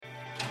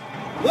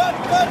Let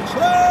the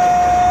truck!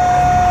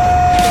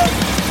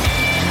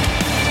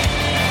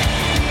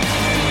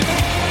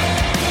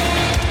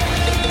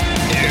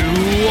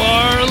 You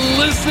are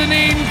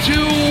listening to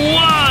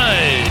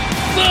What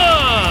the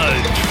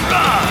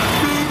Truck.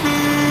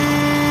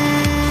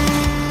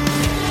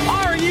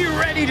 Are you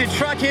ready to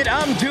truck it?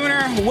 I'm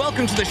Dooner.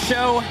 Welcome to the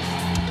show.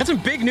 Got some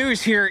big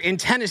news here in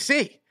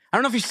Tennessee. I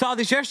don't know if you saw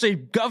this yesterday.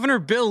 Governor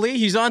Bill Lee,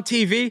 he's on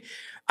TV.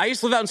 I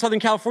used to live out in Southern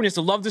California. I used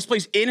to love this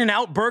place,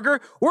 In-N-Out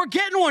Burger. We're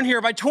getting one here.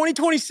 By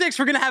 2026,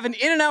 we're going to have an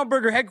In-N-Out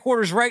Burger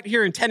headquarters right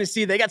here in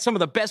Tennessee. They got some of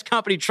the best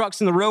company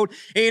trucks in the road.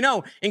 And you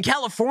know, in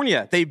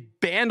California, they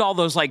banned all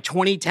those like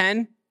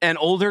 2010 and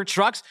older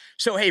trucks.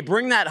 So, hey,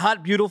 bring that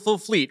hot, beautiful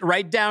fleet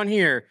right down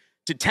here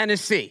to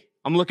Tennessee.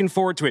 I'm looking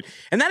forward to it.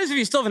 And that is if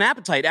you still have an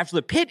appetite after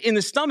the pit in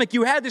the stomach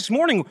you had this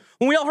morning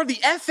when we all heard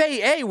the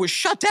FAA was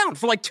shut down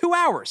for like 2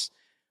 hours.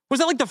 Was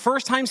that like the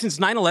first time since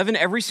 9/11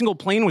 every single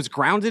plane was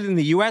grounded in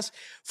the U.S.?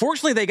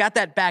 Fortunately, they got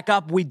that back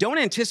up. We don't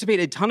anticipate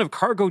a ton of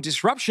cargo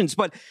disruptions,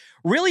 but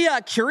really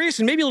curious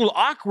and maybe a little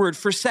awkward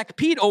for Sec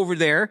Pete over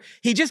there.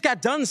 He just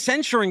got done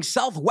censuring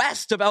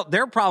Southwest about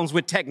their problems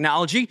with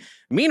technology.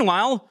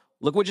 Meanwhile,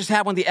 look what just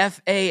happened with the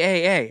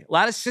FAA. A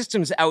lot of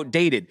systems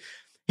outdated.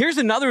 Here's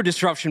another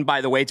disruption,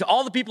 by the way, to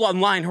all the people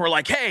online who are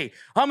like, hey,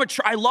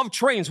 I love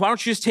trains. Why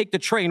don't you just take the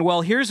train? Well,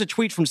 here's a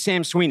tweet from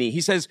Sam Sweeney.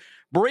 He says,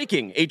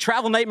 breaking, a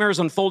travel nightmare is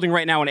unfolding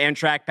right now on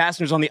Amtrak.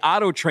 Passengers on the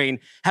auto train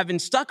have been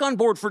stuck on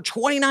board for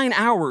 29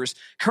 hours,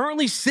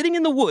 currently sitting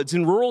in the woods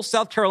in rural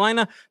South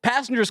Carolina.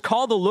 Passengers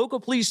call the local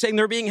police saying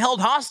they're being held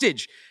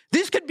hostage.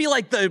 This could be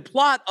like the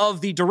plot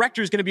of the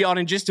director's going to be on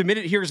in just a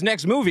minute here, his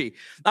next movie.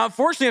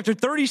 Fortunately, after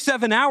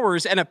 37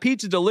 hours and a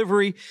pizza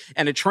delivery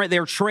and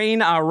their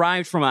train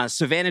arrived from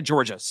Savannah,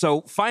 Georgia.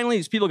 So finally,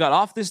 these people got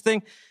off this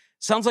thing.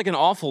 Sounds like an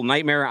awful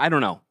nightmare. I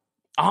don't know.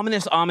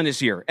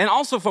 Ominous year. And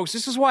also, folks,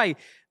 this is why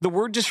the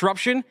word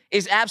disruption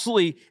is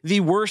absolutely the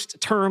worst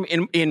term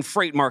in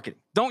freight marketing.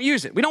 Don't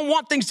use it. We don't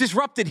want things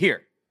disrupted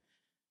here.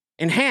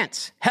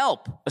 Enhance,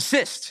 help,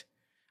 assist.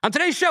 On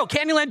today's show,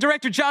 Candyland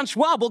director John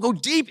Swab will go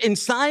deep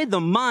inside the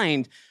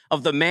mind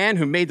of the man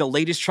who made the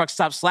latest truck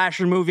stop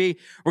slasher movie.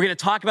 We're going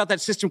to talk about that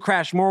system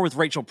crash more with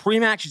Rachel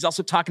Premack. She's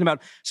also talking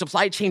about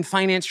supply chain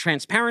finance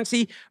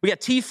transparency. We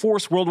got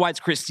T-Force Worldwide's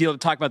Chris Steele to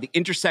talk about the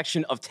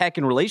intersection of tech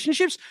and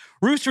relationships.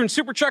 Rooster and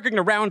Supertruck are going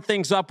to round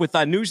things up with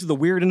news of the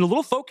weird and a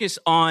little focus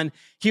on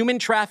Human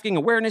Trafficking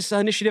Awareness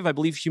Initiative. I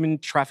believe Human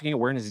Trafficking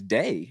Awareness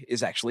Day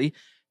is actually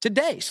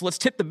today. So let's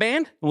tip the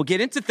band and we'll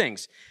get into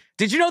things.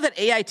 Did you know that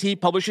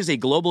AIT publishes a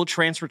global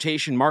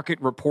transportation market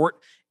report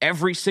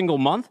every single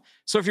month?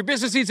 So if your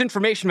business needs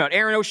information about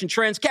air and ocean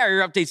trends,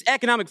 carrier updates,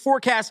 economic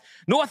forecasts,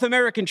 North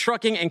American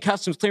trucking, and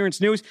customs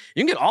clearance news,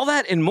 you can get all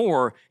that and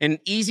more in an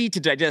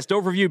easy-to-digest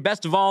overview.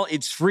 Best of all,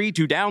 it's free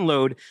to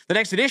download. The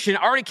next edition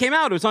already came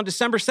out. It was on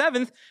December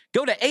 7th.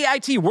 Go to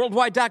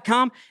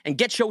AITworldwide.com and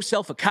get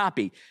yourself a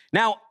copy.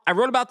 Now, I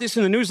wrote about this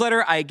in the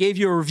newsletter. I gave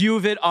you a review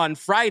of it on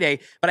Friday,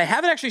 but I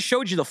haven't actually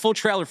showed you the full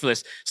trailer for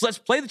this. So let's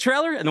play the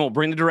trailer, and then we'll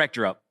bring the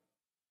director up.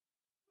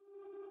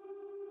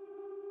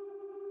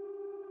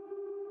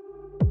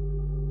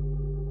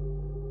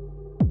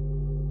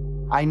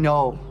 I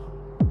know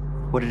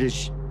what it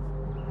is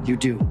you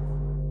do.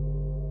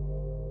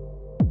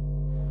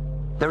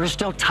 There is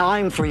still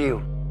time for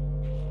you.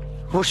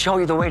 We'll show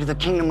you the way to the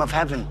kingdom of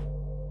heaven.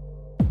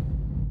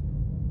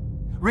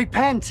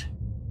 Repent,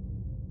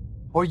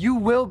 or you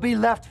will be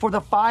left for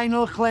the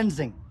final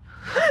cleansing.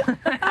 Oh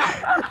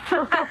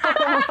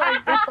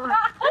my God.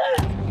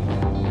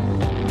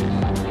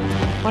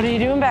 What are you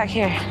doing back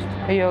here?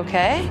 Are you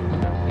okay?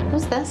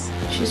 Who's this?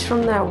 She's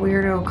from that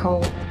weirdo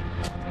cult.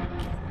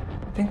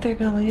 I think they're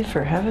gonna leave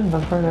for heaven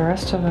before the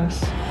rest of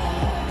us.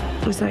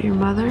 Was that your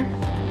mother?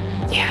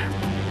 Yeah.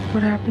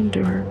 What happened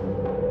to her?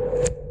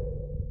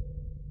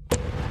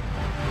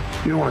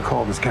 You don't want to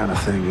call this kind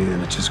of thing in.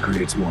 It just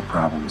creates more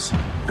problems.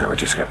 Now we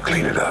just got to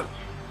clean it up.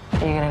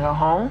 Are you gonna go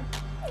home?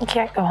 You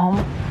can't go home.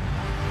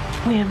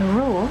 We have a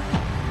rule.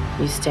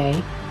 You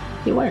stay,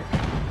 you work.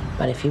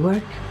 But if you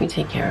work, we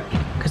take care of you.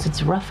 Because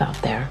it's rough out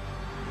there.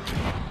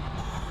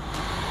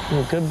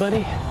 You good,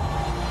 buddy?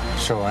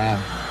 Sure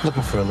am.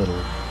 Looking for a little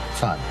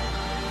fun.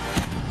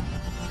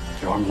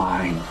 Your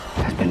mind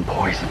has been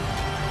poisoned,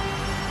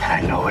 and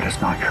I know it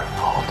is not your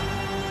fault.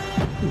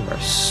 You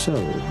are so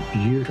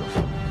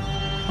beautiful.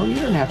 Oh, you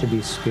don't have to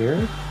be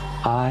scared.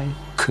 I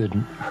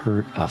couldn't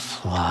hurt a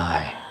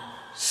fly.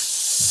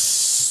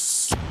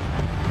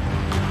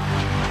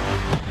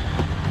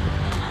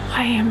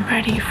 I am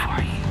ready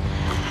for you.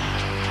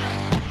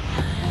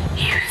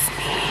 Use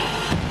me.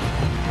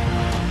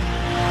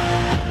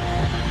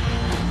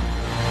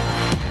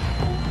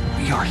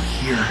 We are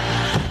here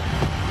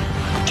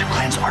to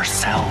cleanse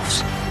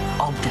ourselves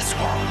of this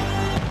world.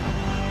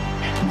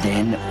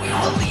 Then we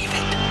will leave it.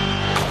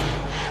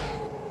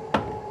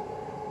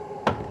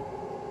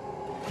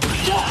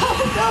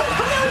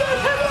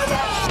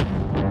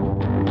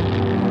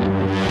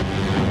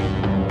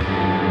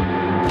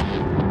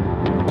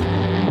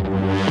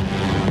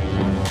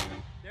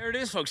 There it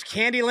is, folks.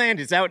 Candyland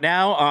is out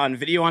now on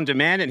video on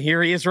demand, and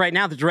here he is right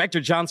now, the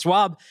director, John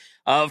Swab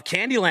of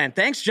Candyland.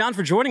 Thanks, John,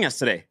 for joining us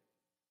today.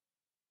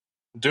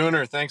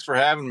 Dooner, thanks for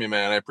having me,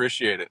 man. I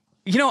appreciate it.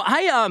 You know,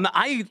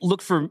 I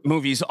look for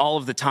movies all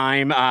of the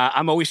time.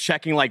 I'm always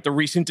checking like the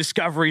recent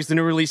discoveries, the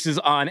new releases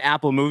on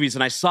Apple Movies,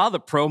 and I saw the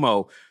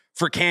promo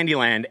for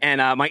Candyland,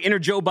 and my inner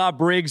Joe Bob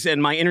Briggs and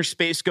my inner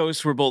Space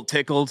Ghost were both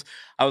tickled.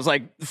 I was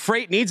like,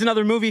 Freight needs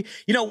another movie.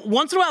 You know,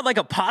 once in a while, like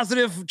a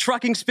positive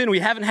trucking spin.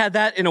 We haven't had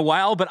that in a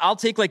while, but I'll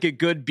take like a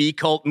good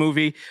B-cult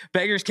movie.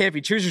 Beggars Can't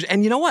Be Choosers.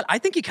 And you know what? I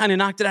think you kind of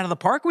knocked it out of the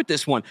park with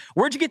this one.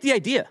 Where'd you get the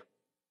idea?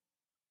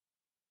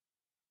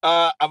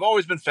 I've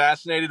always been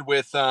fascinated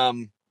with,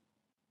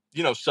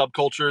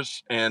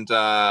 subcultures, and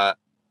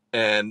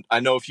I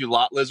know a few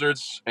lot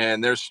lizards,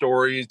 and their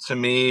story to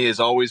me is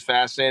always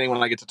fascinating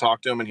when I get to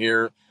talk to them and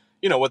hear,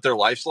 what their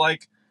life's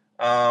like.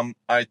 I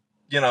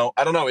don't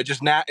know. It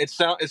just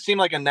it seemed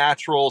like a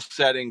natural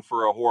setting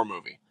for a horror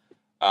movie.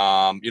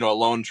 A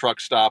lone truck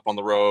stop on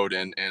the road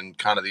and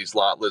kind of these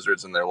lot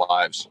lizards in their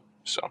lives.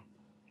 So.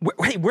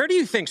 Hey, where do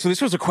you think, so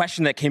this was a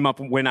question that came up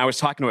when I was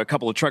talking to a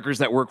couple of truckers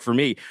that work for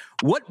me.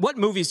 What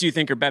movies do you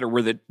think are better?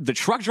 Were the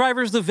truck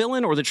drivers the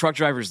villain or the truck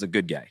drivers the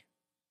good guy?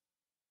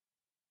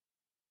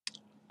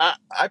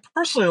 I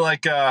personally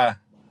like, I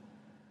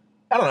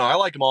don't know. I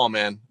like them all,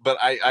 man. But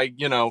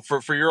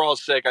for your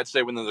all's sake, I'd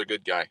say when they're the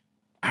good guy.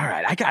 All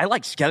right. I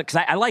like Skeleton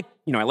because I like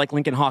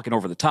Lincoln Hawk and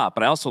Over the Top,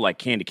 but I also like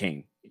Candy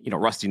Cane,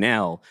 Rusty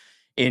Nail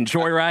in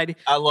Joyride.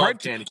 I love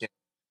Candy Cane.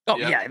 Oh,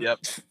 yep.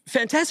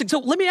 Fantastic. So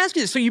let me ask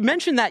you this. So you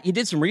mentioned that you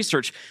did some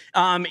research.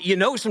 Some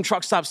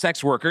truck stop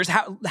sex workers.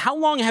 How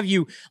long have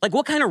you,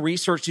 what kind of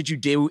research did you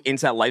do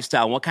into that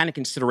lifestyle? And what kind of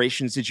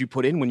considerations did you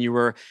put in when you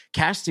were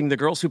casting the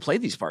girls who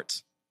played these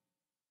parts?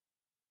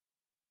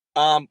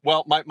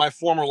 Well, my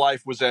former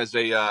life was as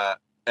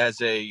a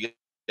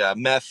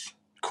meth,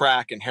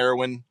 crack, and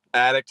heroin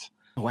addict.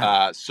 Oh,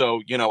 wow.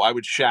 So I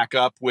would shack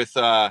up with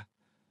a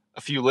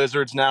few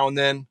lizards now and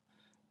then.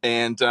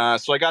 And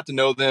so I got to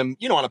know them,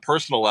 on a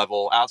personal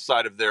level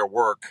outside of their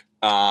work.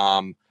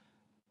 And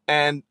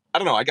I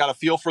don't know, I got a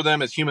feel for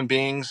them as human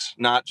beings,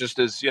 not just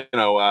as,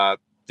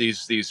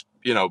 these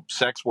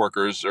sex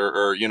workers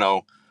or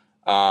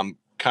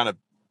kind of,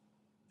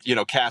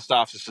 cast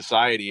off to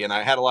society. And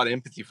I had a lot of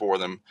empathy for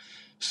them.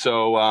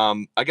 So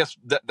I guess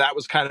that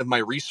was kind of my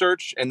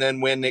research. And then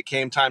when it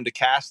came time to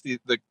cast the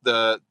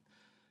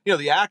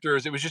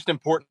actors, it was just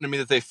important to me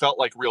that they felt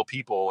like real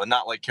people and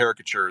not like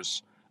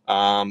caricatures.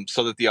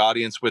 So that the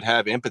audience would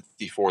have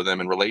empathy for them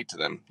and relate to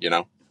them,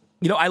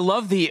 I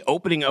love the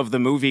opening of the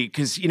movie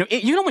because, you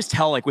can always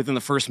tell, within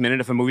the first minute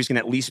if a movie's going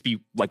to at least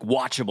be,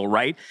 watchable,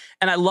 right?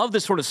 And I love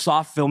the sort of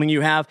soft filming you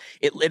have.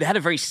 It had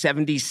a very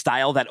 70s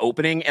style, that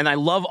opening. And I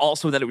love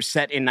also that it was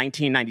set in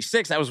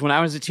 1996. That was when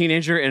I was a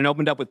teenager, and it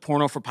opened up with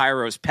Porno for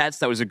Pyro's Pets.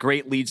 That was a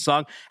great lead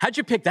song. How'd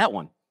you pick that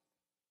one?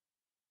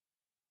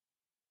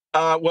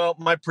 Well,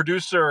 my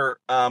producer,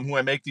 who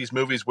I make these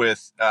movies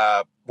with,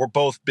 we're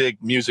both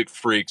big music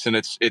freaks, and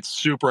it's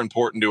super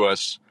important to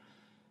us.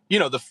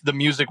 The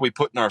music we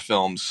put in our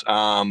films.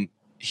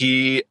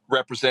 He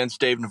represents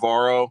Dave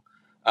Navarro,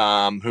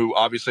 who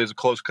obviously has a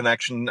close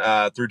connection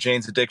through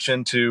Jane's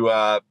Addiction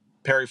to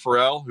Perry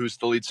Farrell, who's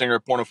the lead singer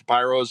of Porno for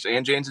Pyros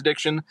and Jane's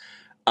Addiction.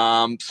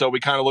 So we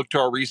kind of looked to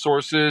our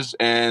resources,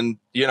 and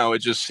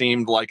it just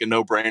seemed like a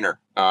no-brainer.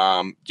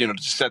 To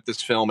set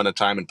this film in a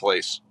time and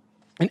place.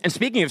 And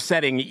speaking of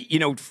setting,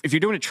 if you're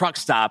doing a truck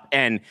stop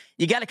and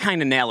you got to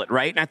kind of nail it,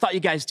 right? And I thought you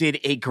guys did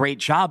a great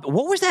job.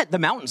 What was that, the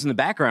mountains in the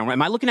background?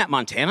 Am I looking at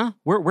Montana?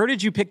 Where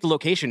did you pick the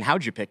location?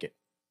 How'd you pick it?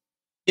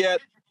 Yeah,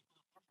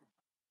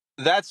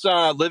 that's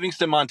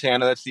Livingston,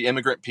 Montana. That's the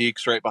Immigrant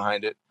Peaks right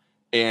behind it.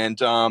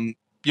 And,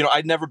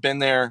 I'd never been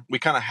there. We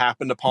kind of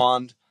happened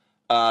upon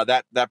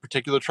that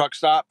particular truck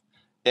stop.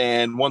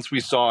 And once we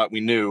saw it,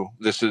 we knew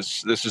this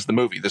is the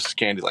movie. This is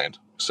Candyland.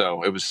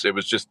 So it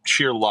was just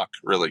sheer luck,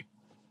 really.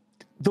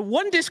 The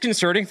one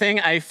disconcerting thing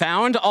I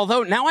found,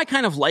 although now I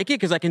kind of like it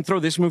because I can throw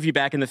this movie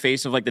back in the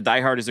face of the Die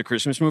Hard as a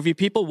Christmas movie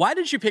people. Why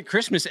did you pick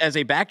Christmas as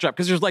a backdrop?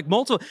 Because there's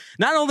multiple,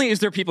 not only is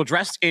there people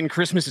dressed in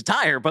Christmas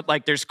attire, but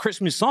there's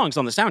Christmas songs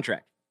on the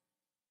soundtrack.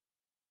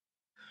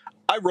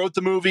 I wrote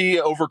the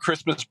movie over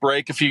Christmas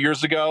break a few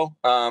years ago.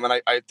 And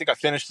I think I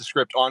finished the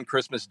script on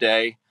Christmas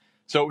Day.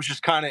 So it was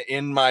just kind of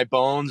in my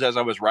bones as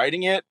I was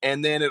writing it.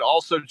 And then it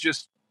also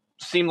just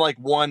seemed like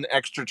one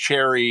extra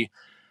cherry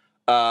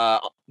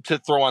to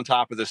throw on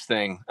top of this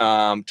thing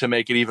to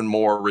make it even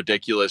more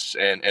ridiculous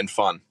and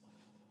fun.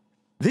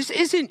 This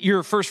isn't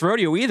your first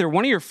rodeo either.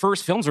 One of your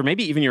first films, or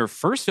maybe even your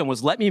first film,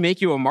 was Let Me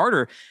Make You a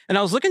Martyr. And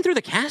I was looking through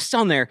the cast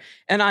on there,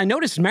 and I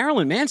noticed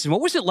Marilyn Manson.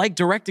 What was it like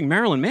directing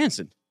Marilyn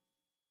Manson?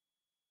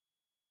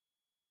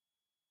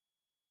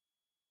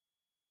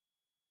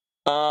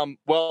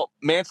 Well,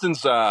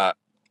 Manson's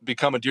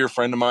become a dear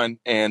friend of mine,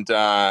 and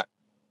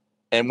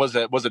was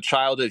a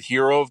childhood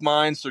hero of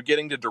mine. So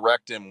getting to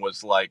direct him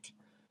was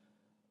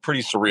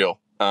pretty surreal.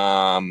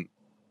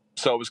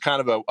 So it was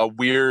kind of a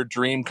weird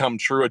dream come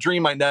true, a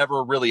dream I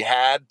never really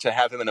had to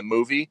have him in a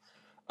movie.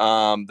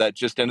 that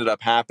just ended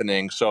up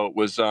happening. So it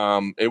was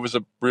a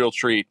real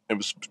treat. It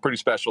was a pretty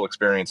special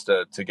experience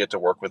to get to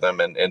work with him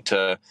and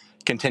to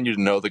continue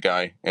to know the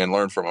guy and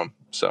learn from him.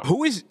 So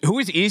who is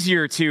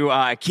easier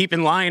to keep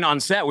in line on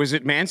set? Was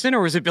it Manson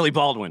or was it Billy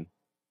Baldwin?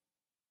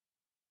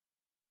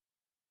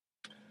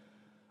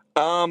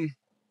 That's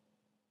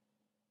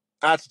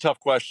a tough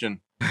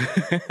question.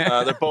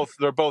 They're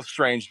both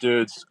strange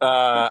dudes.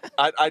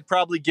 I'd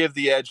probably give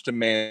the edge to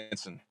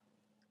Manson.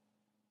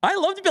 I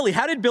loved Billy.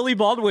 How did Billy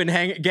Baldwin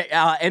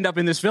end up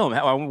in this film?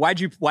 Why'd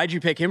you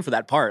pick him for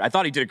that part? I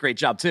thought he did a great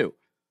job too.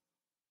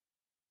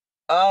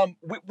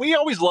 We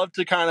always love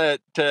to kind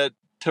of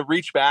to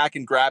reach back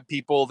and grab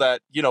people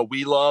that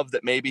we love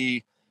that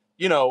maybe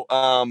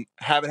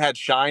haven't had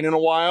shine in a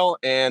while,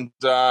 and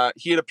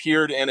he had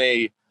appeared in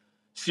a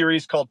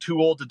series called Too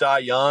Old to Die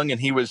Young,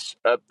 and he was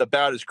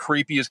about as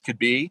creepy as could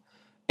be.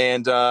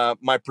 And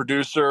my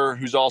producer,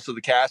 who's also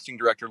the casting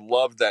director,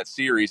 loved that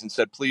series and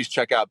said, please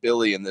check out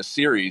Billy in this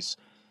series.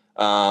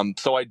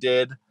 So I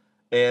did.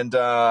 And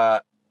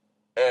I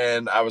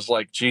was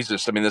like,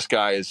 Jesus, I mean, this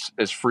guy is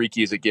as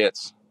freaky as it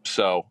gets.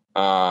 So,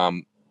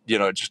 that's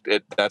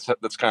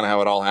kind of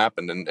how it all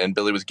happened. And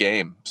Billy was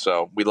game.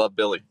 So we love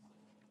Billy.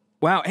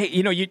 Wow. Hey,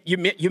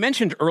 you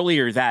mentioned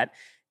earlier that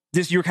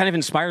you were kind of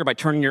inspired by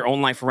turning your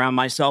own life around.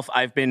 Myself,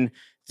 I've been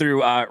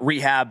through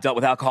rehab, dealt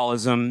with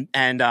alcoholism.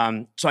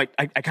 And so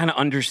I kind of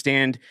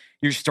understand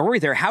your story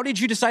there. How did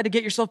you decide to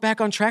get yourself back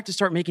on track to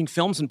start making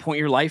films and point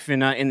your life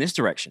in this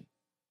direction?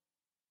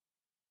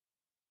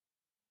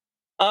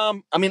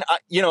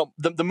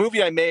 The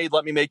movie I made,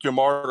 Let Me Make Your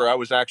Martyr, I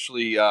was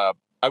actually, I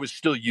was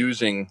still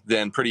using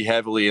then pretty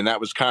heavily, and that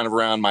was kind of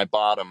around my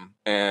bottom.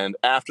 And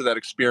after that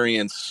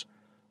experience,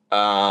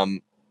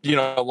 life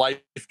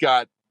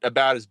got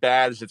about as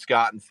bad as it's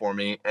gotten for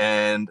me.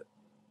 And,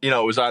 it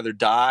was either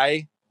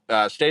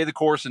stay the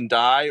course and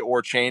die,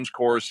 or change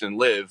course and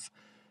live.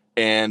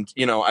 And,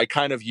 I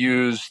kind of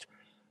used,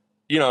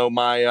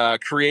 my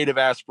creative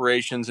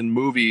aspirations in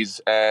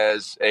movies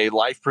as a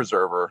life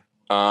preserver.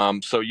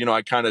 So,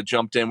 I kind of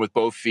jumped in with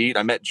both feet.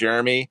 I met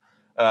Jeremy,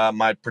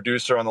 my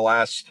producer on the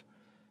last,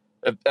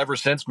 ever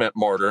since met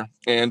Martyr.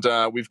 And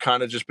we've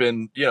kind of just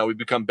been, we've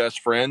become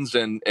best friends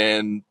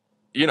and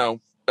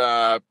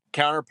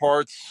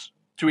counterparts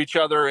to each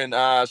other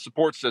and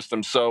support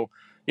systems. So,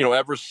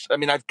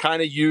 I've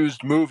kind of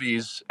used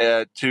movies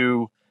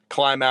to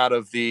climb out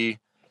of the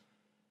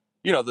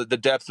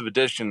depths of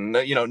addiction,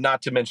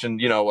 not to mention,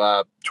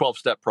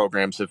 12-step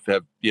programs have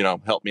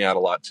helped me out a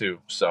lot too.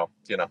 So,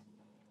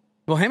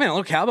 Well, hey man, a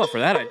little cowbell for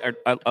that.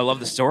 I love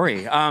the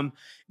story. A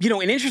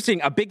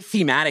big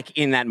thematic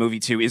in that movie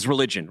too is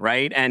religion,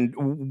 right? And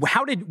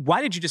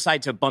why did you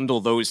decide to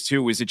bundle those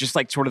two? Is it just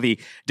like sort of the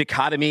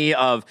dichotomy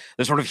of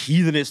the sort of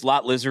heathenist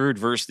lot lizard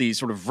versus the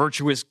sort of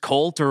virtuous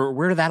cult, or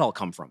where did that all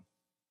come from?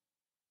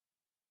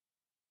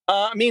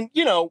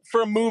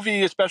 For a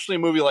movie, especially a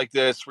movie like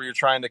this, where you're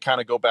trying to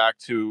kind of go back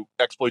to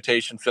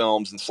exploitation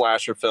films and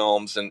slasher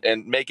films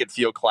and make it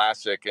feel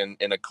classic and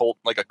in a cult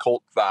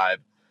vibe,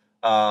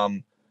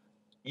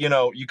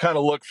 you kind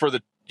of look for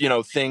the,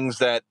 things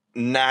that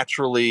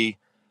naturally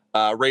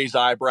raise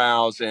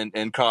eyebrows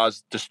and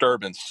cause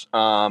disturbance.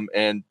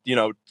 The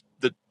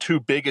two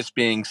biggest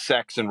being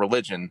sex and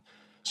religion.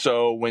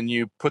 So when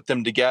you put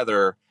them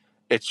together,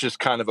 it's just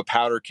kind of a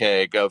powder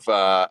keg of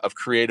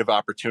creative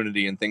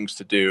opportunity and things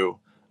to do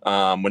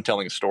when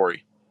telling a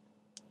story.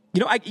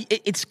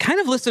 It's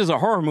kind of listed as a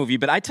horror movie,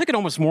 but I took it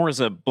almost more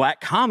as a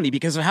black comedy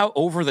because of how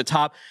over the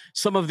top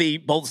some of the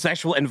both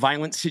sexual and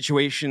violent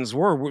situations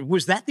were.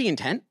 Was that the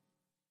intent?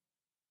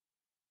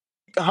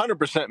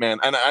 100%, man.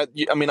 And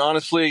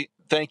honestly,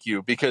 thank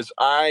you, because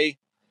a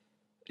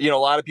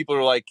lot of people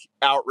are like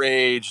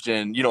outraged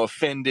and,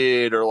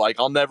 offended or like,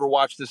 I'll never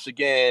watch this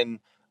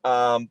again.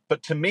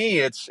 But to me,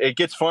 it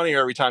gets funnier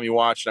every time you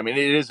watch it. I mean,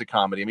 it is a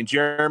comedy. I mean,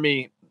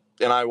 Jeremy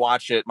and I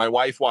watch it. My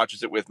wife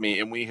watches it with me,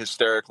 and we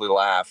hysterically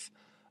laugh.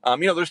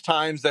 There's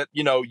times that,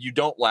 you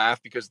don't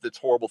laugh because it's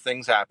horrible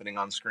things happening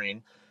on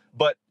screen.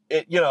 But,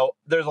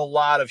 there's a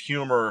lot of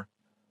humor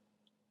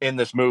in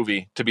this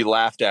movie to be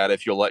laughed at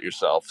if you'll let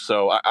yourself.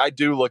 So I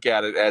do look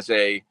at it as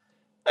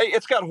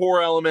it's got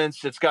horror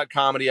elements, it's got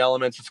comedy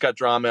elements, it's got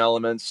drama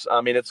elements.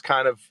 I mean, it's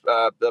kind of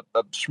a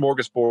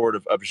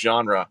smorgasbord of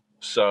genre.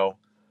 So,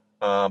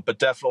 but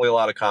definitely a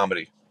lot of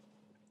comedy.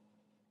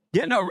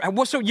 Yeah, no.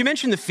 Well, so you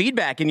mentioned the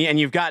feedback, and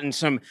you've gotten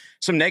some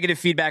negative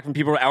feedback from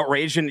people who are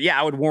outraged. And yeah,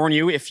 I would warn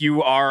you, if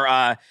you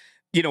are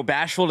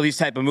bashful to these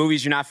type of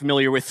movies, you're not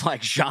familiar with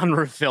like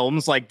genre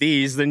films like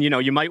these, then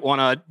you might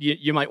want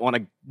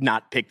to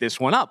not pick this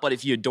one up. But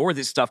if you adore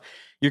this stuff,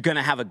 you're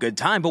gonna have a good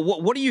time. But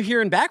what are you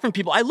hearing back from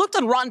people? I looked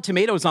on Rotten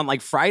Tomatoes on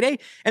like Friday,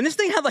 and this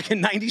thing had like a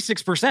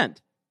 96%.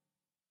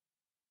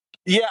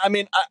 Yeah, I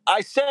mean,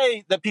 I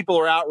say that people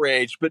are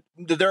outraged, but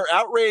they're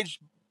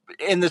outraged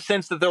in the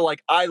sense that they're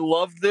like, I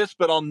love this,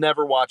 but I'll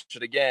never watch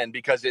it again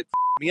because it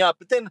me up.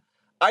 But then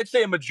I'd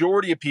say a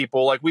majority of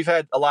people, like we've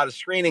had a lot of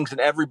screenings and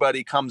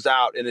everybody comes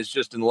out and is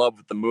just in love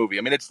with the movie.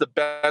 I mean, it's the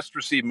best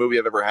received movie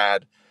I've ever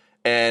had.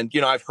 And,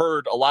 I've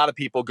heard a lot of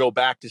people go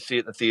back to see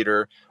it in the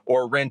theater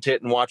or rent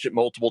it and watch it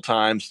multiple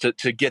times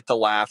to get the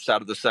laughs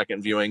out of the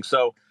second viewing.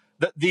 So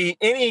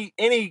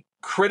any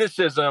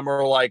criticism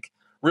or like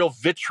real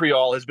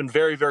vitriol has been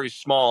very, very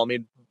small. I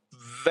mean,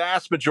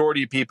 vast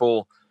majority of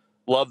people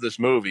love this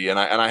movie, and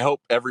I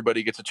hope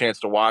everybody gets a chance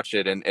to watch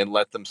it and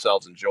let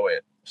themselves enjoy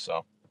it.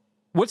 So,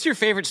 what's your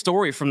favorite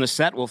story from the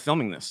set while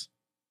filming this?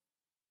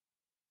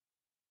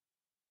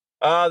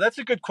 That's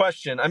a good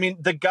question. I mean,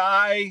 the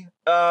guy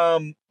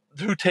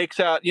who takes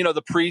out,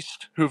 the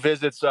priest who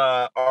visits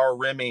our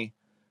Remy,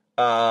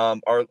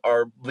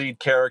 our lead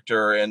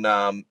character,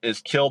 and is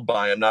killed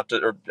by him. I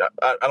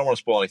don't want to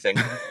spoil anything.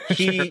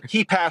 Sure.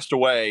 He passed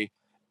away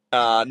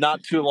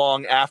not too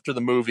long after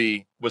the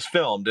movie was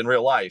filmed in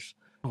real life.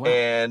 Oh, wow.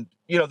 And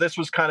this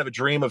was kind of a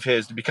dream of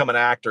his to become an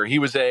actor. He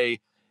was a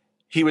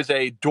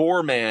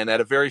doorman at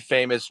a very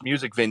famous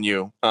music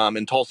venue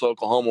in Tulsa,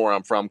 Oklahoma, where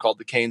I'm from, called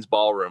the Cain's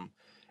Ballroom.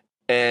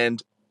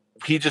 And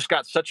he just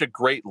got such a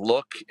great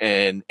look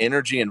and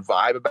energy and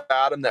vibe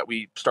about him that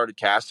we started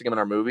casting him in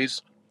our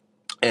movies.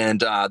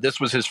 And this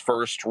was his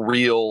first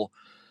real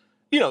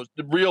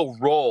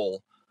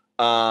role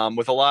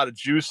with a lot of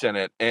juice in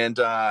it. And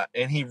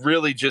he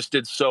really just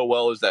did so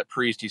well as that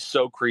priest. He's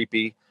so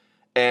creepy.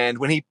 And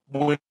when he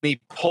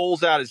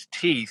pulls out his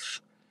teeth,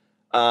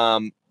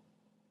 I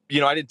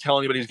didn't tell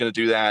anybody he was going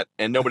to do that,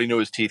 and nobody knew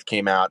his teeth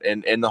came out,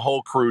 and the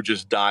whole crew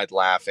just died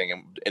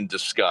laughing in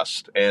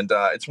disgust. And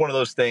it's one of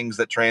those things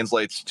that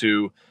translates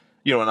to,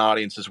 an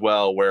audience as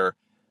well, where,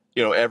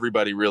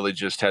 everybody really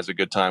just has a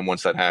good time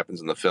once that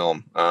happens in the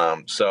film.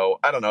 So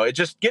I don't know. It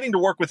just getting to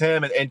work with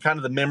him and kind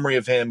of the memory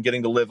of him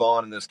getting to live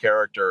on in this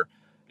character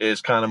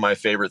is kind of my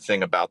favorite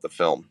thing about the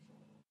film.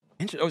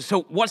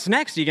 So what's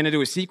next? Are you going to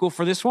do a sequel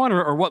for this one,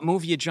 or what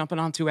movie are you jumping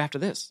onto after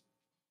this?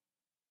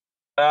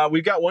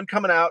 We've got one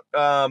coming out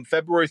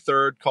February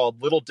 3rd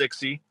called Little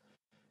Dixie.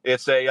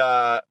 It's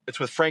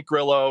with Frank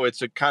Grillo.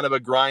 It's a kind of a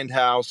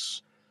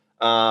grindhouse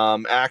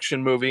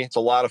action movie. It's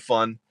a lot of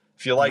fun.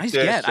 If you like nice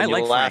this, get. I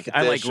like laugh Frank.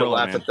 at this, I like you'll Grillo,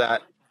 laugh man. at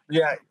that.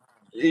 Yeah,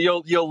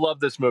 you'll love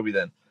this movie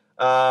then.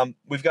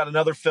 We've got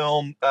another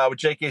film with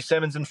J.K.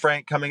 Simmons and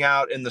Frank coming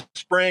out in the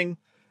spring,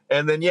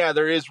 and then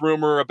there is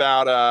rumor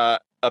about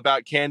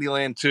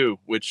Candyland 2,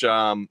 which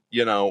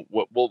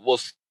we'll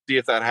see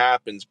if that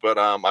happens, but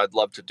I'd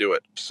love to do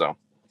it. So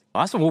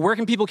awesome. Well, where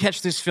can people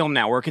catch this film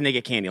now? Where can they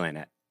get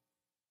Candyland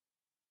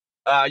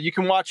at? You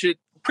can watch it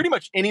pretty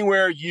much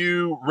anywhere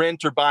you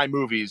rent or buy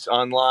movies,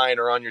 online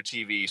or on your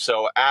TV.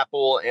 So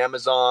Apple,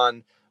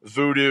 Amazon,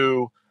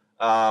 Vudu,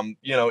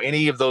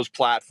 any of those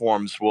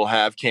platforms will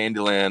have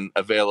Candyland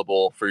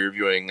available for your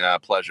viewing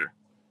pleasure.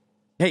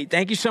 Hey,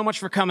 thank you so much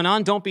for coming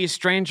on. Don't be a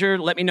stranger.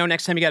 Let me know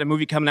next time you got a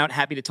movie coming out.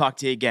 Happy to talk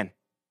to you again.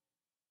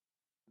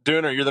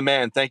 Dooner, you're the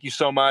man. Thank you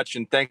so much.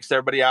 And thanks to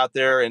everybody out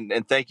there.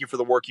 And thank you for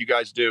the work you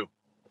guys do.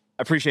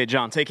 I appreciate it,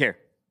 John. Take care.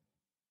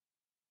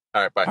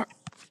 All right, bye.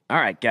 All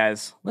right,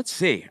 guys. Let's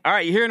see. All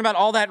right, you hearing about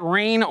all that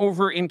rain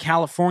over in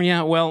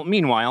California? Well,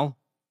 meanwhile,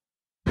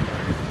 coming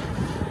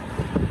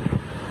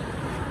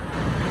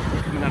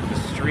out of the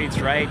streets,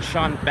 right?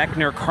 Sean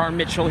Beckner, Carr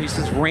Mitchell, he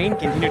says rain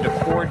continued to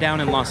pour down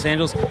in Los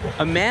Angeles.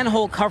 A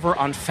manhole cover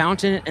on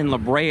Fountain and La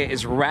Brea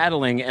is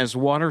rattling as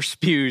water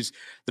spews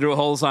through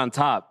holes on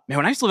top. Man,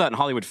 when I used to live out in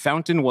Hollywood,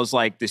 Fountain was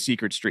like the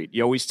secret street.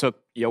 You always took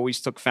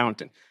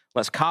Fountain.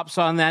 Less cops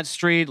on that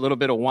street, a little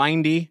bit of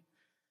windy.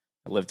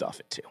 I lived off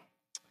it too.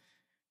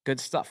 Good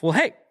stuff. Well,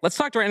 hey, let's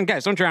talk to our, and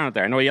guys, don't drown out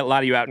there. I know a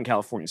lot of you out in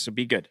California, so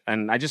be good.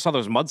 And I just saw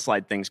those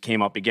mudslide things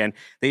came up again.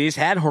 They just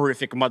had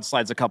horrific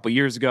mudslides a couple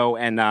years ago,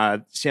 and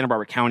Santa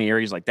Barbara County,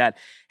 areas like that,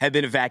 have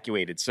been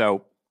evacuated.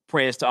 So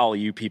prayers to all of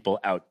you people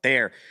out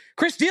there.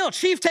 Chris Deal,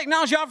 Chief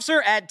Technology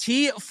Officer at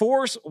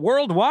T-Force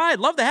Worldwide.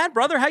 Love the hat,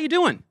 brother. How you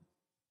doing?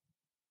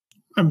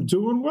 I'm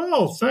doing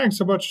well. Thanks.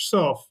 How about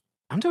yourself?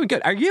 I'm doing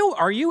good. Are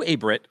you a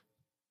Brit?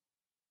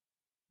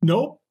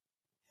 Nope.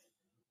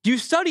 Did you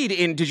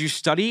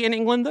study in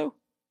England, though?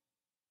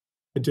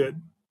 I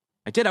did.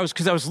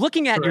 Because I was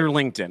looking at your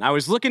LinkedIn. I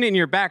was looking in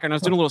your background. I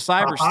was doing a little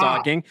cyber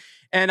stalking,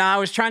 and I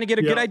was trying to get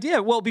a good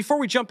idea. Well, before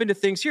we jump into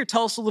things here,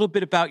 tell us a little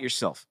bit about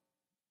yourself.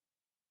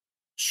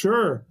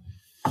 Sure.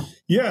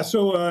 Yeah.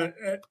 So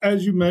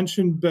as you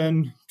mentioned,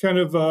 been kind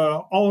of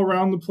all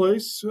around the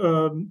place.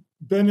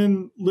 Been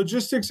in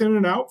logistics in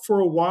and out for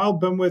a while.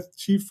 Been with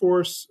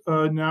T-Force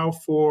now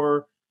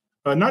for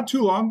not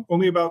too long,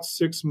 only about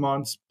 6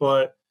 months,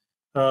 but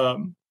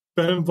been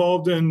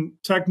involved in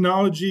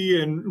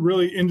technology and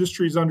really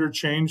industries under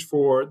change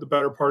for the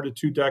better part of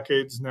 2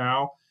 decades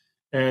now,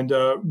 and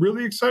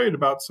really excited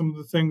about some of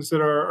the things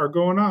that are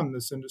going on in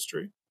this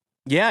industry.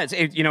 Yeah, it's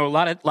a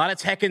lot of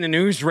tech in the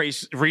news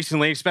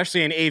recently,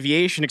 especially in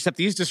aviation. Except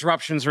these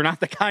disruptions are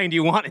not the kind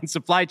you want in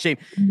supply chain.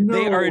 No,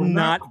 they are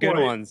not good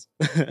ones.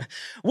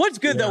 What's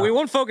good though? We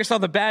won't focus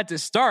on the bad to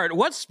start.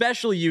 What's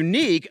special,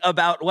 unique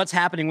about what's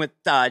happening with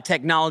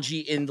technology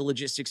in the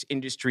logistics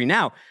industry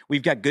now?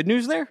 We've got good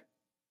news there.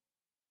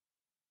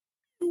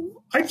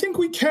 I think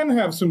we can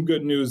have some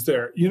good news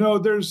there.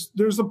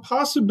 There's a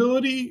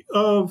possibility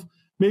of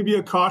maybe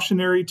a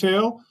cautionary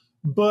tale,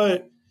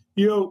 but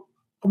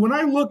when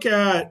I look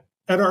at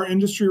our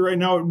industry right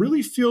now, it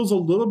really feels a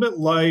little bit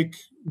like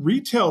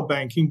retail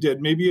banking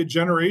did maybe a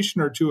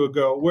generation or two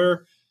ago,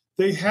 where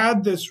they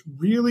had this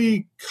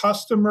really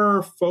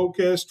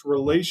customer-focused,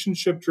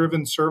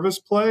 relationship-driven service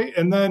play,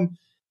 and then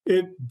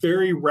it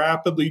very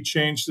rapidly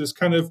changed this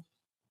kind of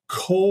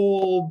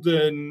cold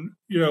and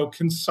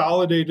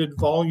consolidated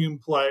volume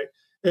play.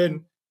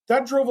 And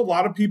that drove a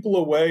lot of people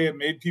away. It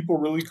made people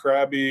really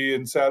crabby,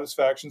 and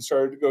satisfaction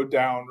started to go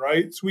down,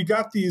 right? So we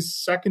got these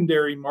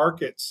secondary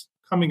markets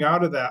coming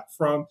out of that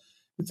from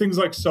things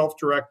like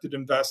self-directed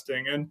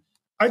investing. And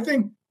I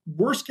think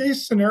worst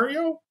case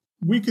scenario,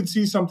 we could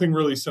see something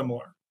really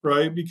similar,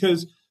 right?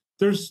 Because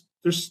there's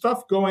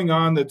stuff going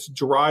on that's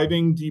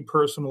driving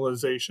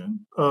depersonalization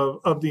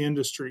of the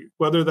industry,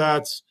 whether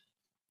that's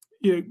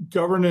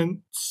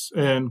governance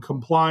and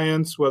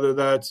compliance, whether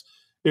that's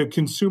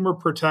consumer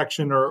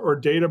protection or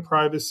data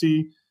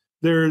privacy.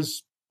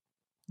 There's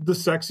the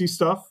sexy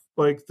stuff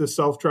like the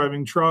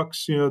self-driving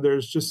trucks.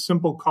 There's just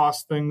simple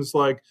cost things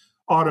like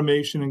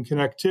automation and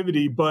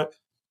connectivity. But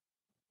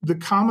the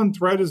common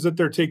thread is that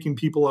they're taking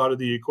people out of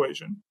the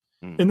equation.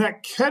 And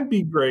that can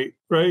be great,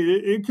 right?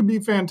 It could be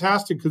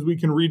fantastic because we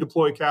can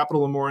redeploy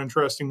capital in more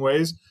interesting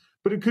ways,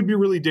 but it could be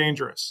really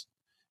dangerous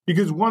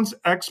because once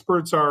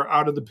experts are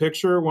out of the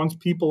picture, once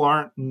people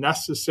aren't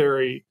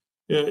necessary,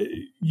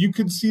 you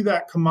could see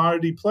that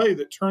commodity play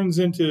that turns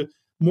into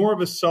more of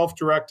a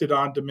self-directed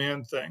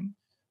on-demand thing.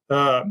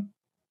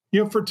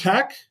 For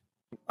tech,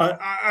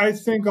 I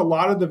think a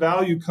lot of the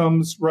value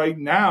comes right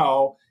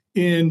now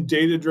in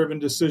data-driven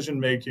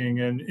decision-making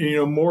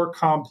and more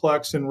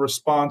complex and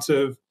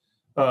responsive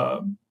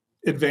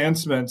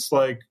advancements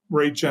like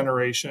rate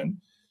generation,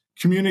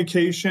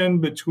 communication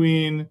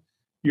between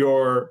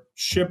your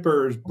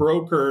shippers,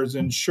 brokers,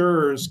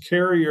 insurers,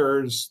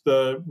 carriers,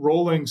 the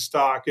rolling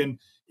stock, and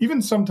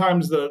even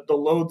sometimes the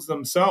loads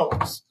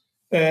themselves.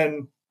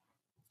 And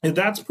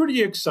that's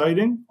pretty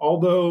exciting,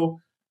 although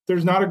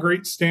there's not a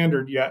great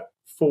standard yet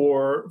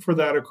for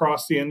that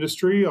across the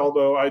industry,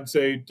 although I'd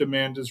say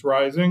demand is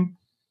rising.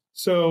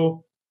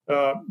 So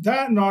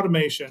that and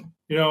automation,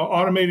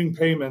 automating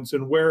payments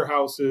and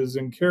warehouses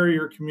and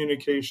carrier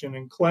communication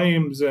and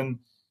claims and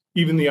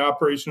even the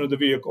operation of the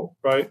vehicle,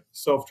 right?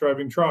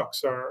 Self-driving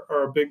trucks are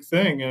a big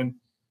thing. And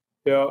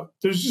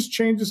there's just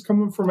changes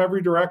coming from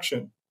every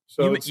direction.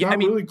 So it's not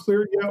really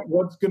clear yet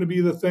what's going to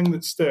be the thing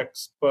that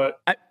sticks,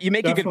 but you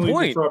make a good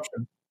point.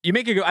 Disruption. You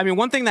make a good,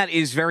 one thing that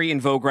is very in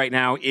vogue right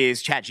now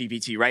is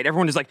ChatGPT, right?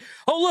 Everyone is like,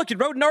 oh, look, it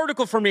wrote an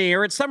article for me,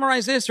 or it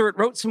summarized this, or it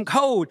wrote some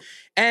code.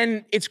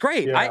 And it's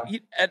great. Yeah.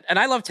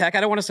 I love tech.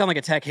 I don't want to sound like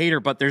a tech hater,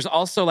 but there's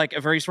also like a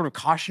very sort of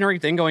cautionary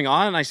thing going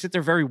on. And I sit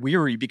there very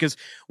weary because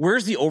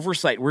where's the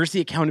oversight? Where's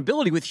the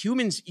accountability? With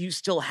humans, you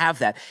still have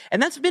that.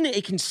 And that's been a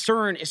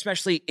concern,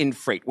 especially in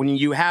freight. When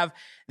you have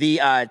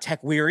the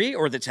tech weary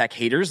or the tech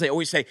haters, they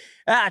always say,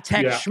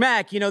 tech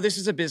schmack, this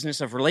is a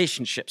business of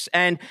relationships.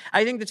 And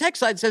I think the tech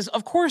side says,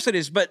 of course it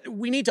is, but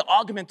we need to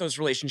augment those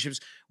relationships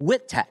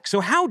with tech.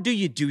 So how do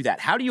you do that?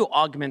 How do you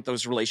augment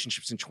those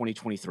relationships in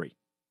 2023?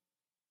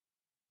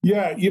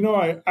 Yeah,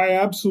 I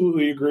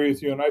absolutely agree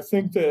with you. And I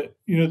think that,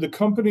 the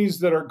companies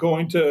that are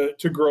going to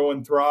grow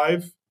and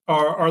thrive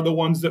are the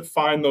ones that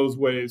find those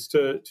ways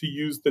to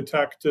use the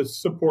tech to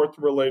support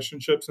the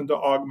relationships and to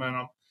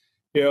augment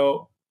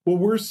them. What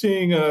we're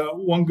seeing,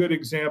 one good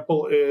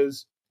example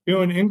is,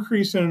 an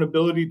increase in an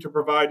ability to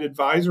provide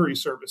advisory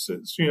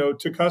services,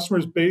 to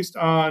customers based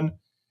on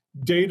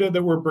data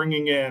that we're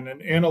bringing in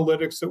and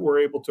analytics that we're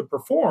able to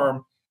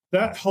perform.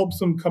 That helps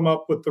them come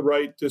up with the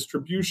right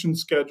distribution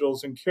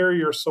schedules and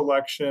carrier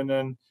selection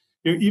and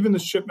even the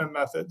shipment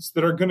methods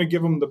that are going to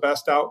give them the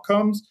best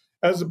outcomes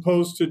as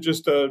opposed to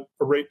just a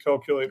rate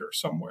calculator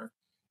somewhere.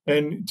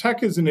 And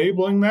tech is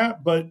enabling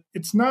that, but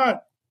it's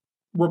not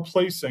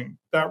replacing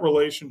that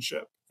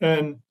relationship.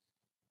 And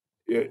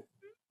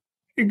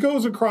it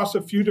goes across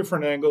a few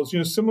different angles.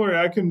 Similarly,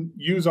 I can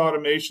use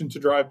automation to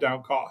drive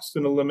down costs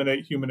and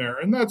eliminate human error.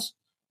 And that's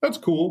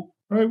cool,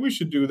 right? We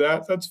should do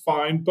that. That's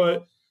fine.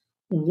 But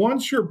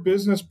once your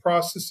business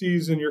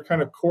processes and your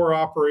kind of core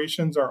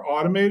operations are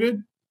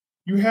automated,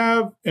 you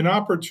have an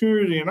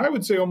opportunity, and I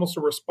would say almost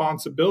a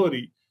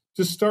responsibility,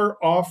 to start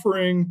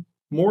offering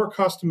more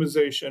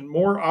customization,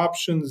 more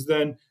options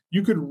than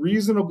you could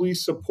reasonably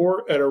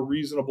support at a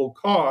reasonable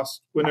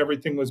cost when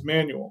everything was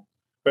manual,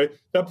 right?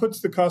 That puts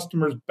the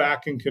customers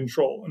back in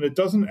control, and it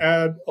doesn't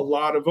add a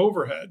lot of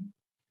overhead.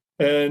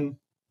 And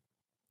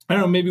I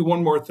don't know, maybe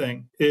one more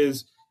thing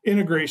is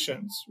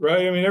integrations,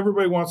 right?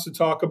 Everybody wants to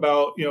talk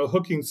about,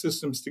 hooking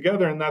systems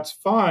together, and that's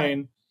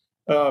fine.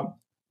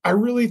 I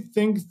really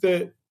think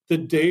that the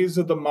days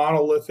of the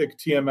monolithic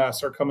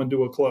TMS are coming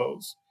to a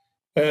close.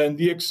 And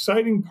the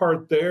exciting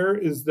part there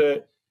is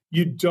that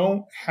you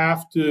don't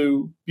have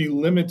to be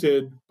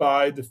limited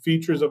by the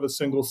features of a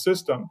single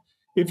system.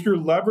 If you're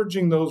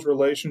leveraging those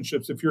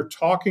relationships, if you're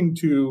talking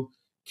to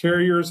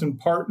carriers and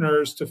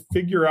partners to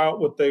figure out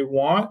what they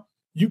want,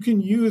 you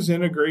can use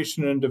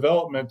integration and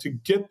development to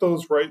get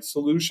those right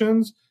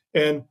solutions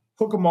and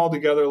hook them all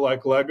together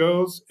like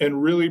Legos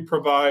and really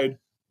provide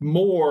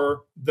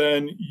more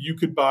than you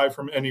could buy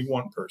from any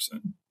one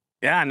person.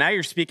 Yeah, now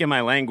you're speaking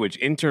my language.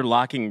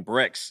 Interlocking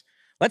bricks.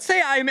 Let's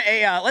say I'm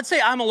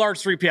a large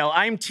 3PL.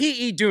 I'm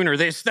TE Dooner,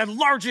 the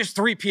largest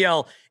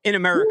 3PL in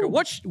America.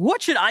 Ooh.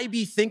 What should I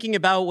be thinking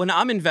about when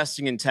I'm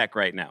investing in tech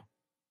right now?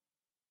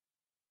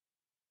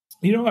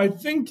 I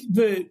think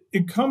that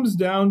it comes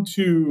down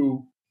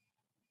to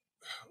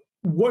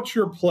what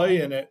your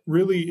play in it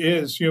really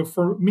is.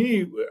 For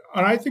me,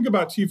 when I think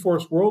about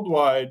T-Force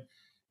Worldwide,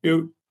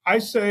 I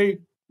say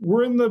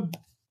we're in the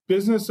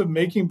business of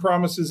making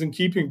promises and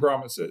keeping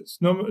promises.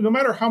 No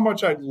matter how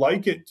much I'd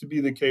like it to be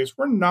the case,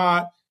 we're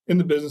not in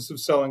the business of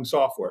selling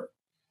software.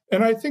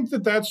 And I think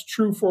that that's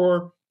true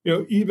for,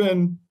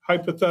 even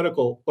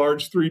hypothetical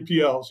large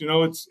 3PLs.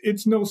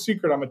 It's no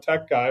secret I'm a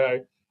tech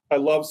guy. I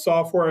love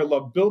software. I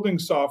love building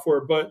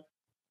software, but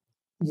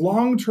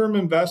long-term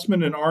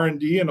investment in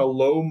R&D in a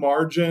low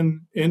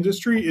margin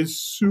industry is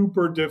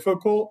super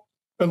difficult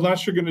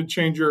unless you're going to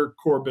change your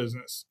core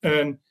business.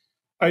 And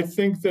I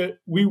think that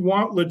we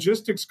want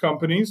logistics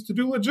companies to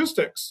do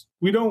logistics.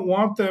 We don't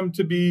want them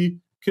to be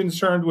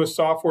concerned with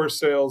software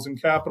sales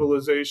and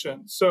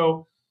capitalization.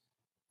 So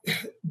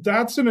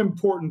that's an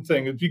important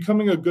thing. It's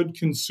becoming a good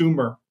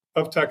consumer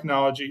of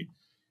technology.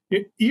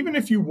 Even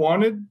if you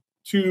wanted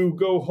to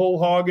go whole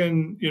hog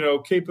in,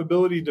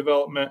 capability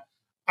development,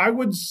 I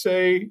would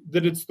say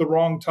that it's the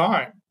wrong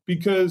time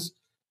because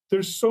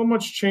there's so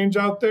much change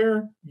out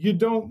there. You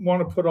don't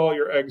want to put all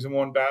your eggs in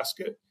one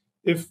basket.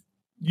 If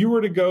you were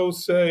to go,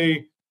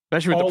 say,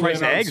 especially with the price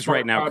of eggs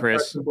right now,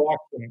 Chris.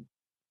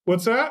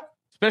 What's that?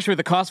 Especially with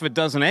the cost of a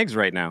dozen eggs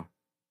right now.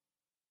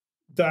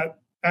 That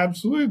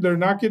absolutely, they're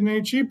not getting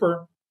any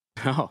cheaper.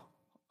 Oh, I'll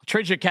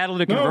trade you a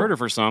catalytic converter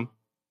for some.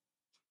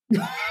 Hey,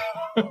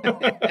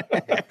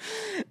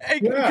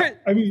 yeah,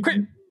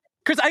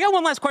 Chris, I got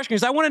one last question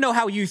because I want to know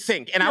how you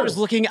think. And sure. I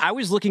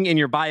was looking in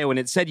your bio and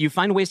it said you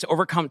find ways to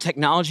overcome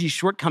technology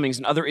shortcomings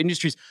in other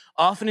industries,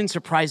 often in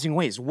surprising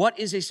ways. What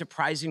is a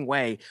surprising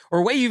way or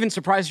a way you even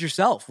surprised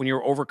yourself when you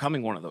were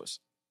overcoming one of those?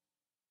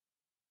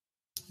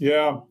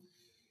 Yeah.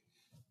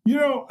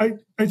 I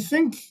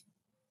think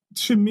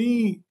to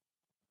me,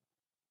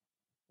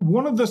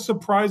 one of the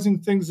surprising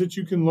things that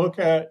you can look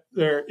at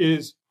there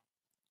is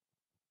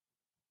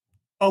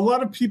a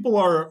lot of people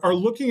are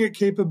looking at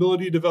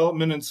capability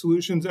development and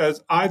solutions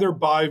as either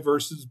buy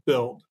versus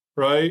build,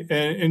 right?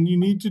 And you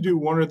need to do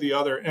one or the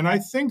other. And I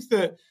think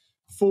that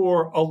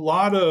for a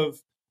lot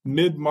of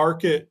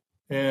mid-market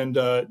and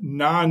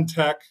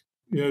non-tech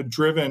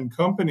driven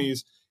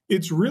companies,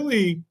 it's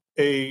really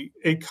a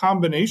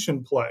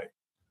combination play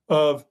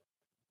of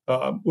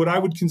what I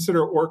would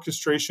consider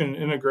orchestration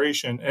and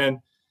integration.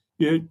 And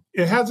it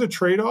has a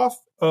trade-off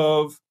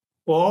of,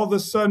 well, all of a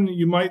sudden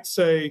you might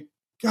say,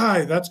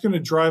 guy, that's going to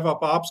drive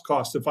up ops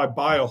costs if I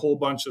buy a whole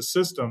bunch of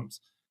systems.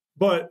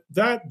 But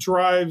that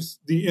drives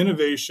the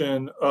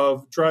innovation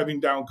of driving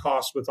down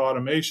costs with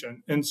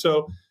automation. And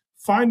so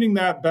finding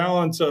that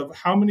balance of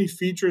how many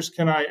features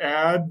can I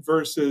add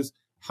versus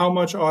how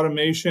much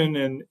automation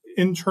and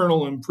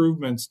internal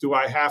improvements do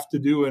I have to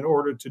do in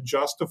order to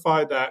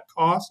justify that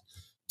cost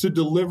to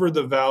deliver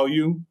the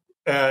value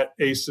at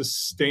a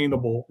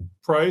sustainable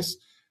price.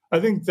 I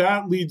think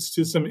that leads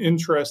to some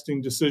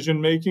interesting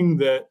decision making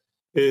that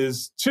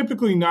is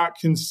typically not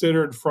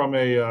considered from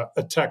a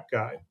tech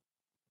guy.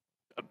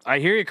 I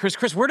hear you, Chris.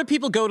 Chris, where do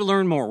people go to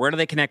learn more? Where do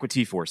they connect with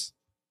T-Force?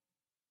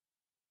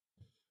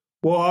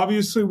 Well,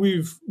 obviously,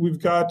 we've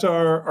got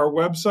our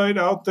website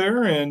out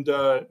there, and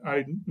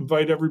I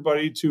invite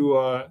everybody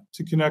to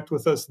connect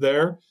with us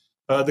there.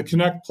 The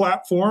Connect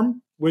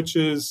platform, which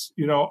is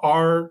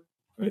our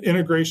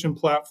integration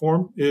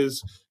platform,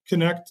 is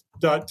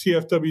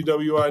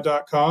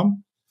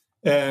connect.tfwwi.com.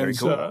 And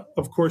cool.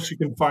 Of course, you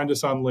can find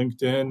us on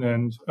LinkedIn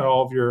and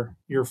all of your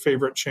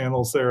favorite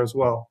channels there as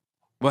well.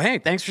 Well, hey,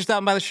 thanks for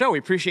stopping by the show. We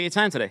appreciate your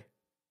time today.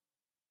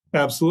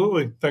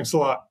 Absolutely. Thanks a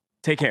lot.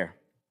 Take care.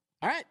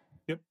 All right.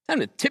 Yep. Time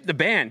to tip the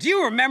band. Do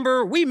you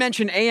remember we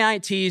mentioned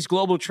AIT's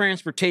Global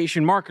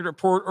Transportation Market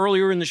Report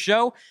earlier in the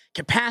show?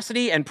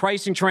 Capacity and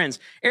pricing trends,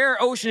 air,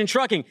 ocean, and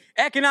trucking,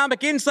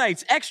 economic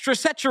insights,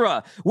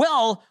 etc.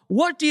 Well,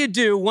 what do you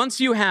do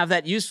once you have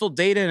that useful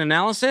data and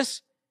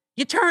analysis?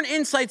 You turn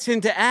insights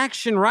into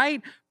action,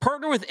 right?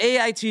 Partner with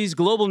AIT's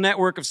global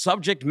network of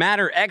subject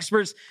matter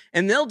experts,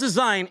 and they'll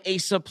design a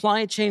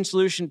supply chain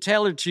solution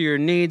tailored to your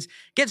needs.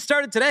 Get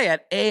started today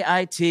at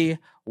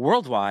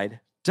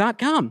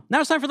AITworldwide.com. Now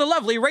it's time for the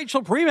lovely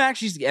Rachel Premack.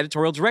 She's the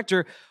editorial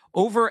director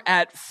over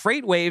at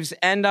FreightWaves.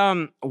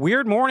 And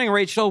weird morning,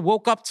 Rachel.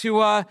 Woke up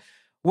to all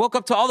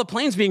the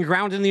planes being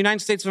grounded in the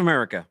United States of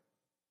America.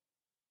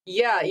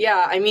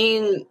 Yeah. I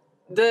mean,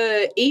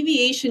 the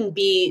aviation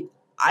beat.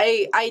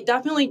 I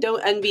definitely don't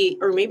envy,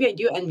 or maybe I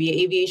do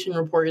envy aviation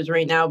reporters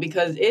right now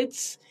because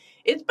it's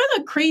been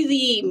a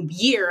crazy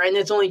year and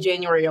it's only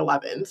January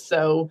 11th.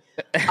 So,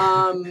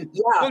 yeah.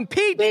 And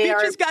Pete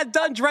just got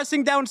done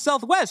dressing down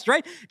Southwest,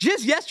 right?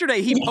 Just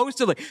yesterday, he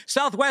posted like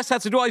Southwest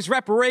has to do all these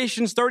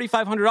reparations,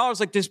 $3,500,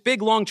 like this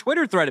big long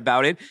Twitter thread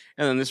about it.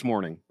 And then this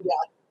morning.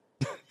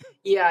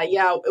 Yeah,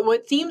 yeah.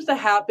 What seems to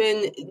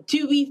happen,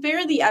 to be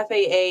fair, the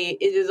FAA,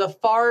 it is a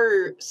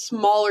far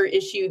smaller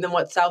issue than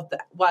what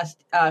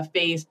Southwest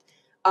faced.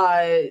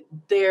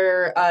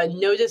 Their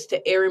notice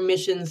to air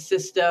emissions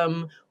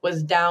system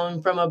was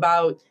down from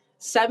about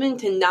 7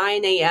 to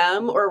 9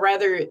 a.m., or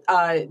rather,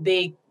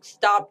 they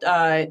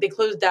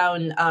closed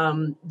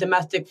down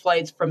domestic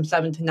flights from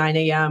 7 to 9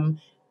 a.m.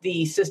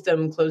 The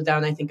system closed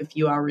down, I think, a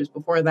few hours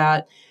before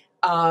that.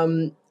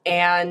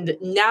 And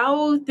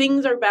now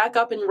things are back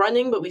up and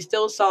running, but we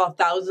still saw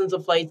thousands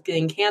of flights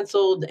getting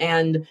canceled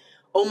and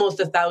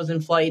thousands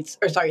of flights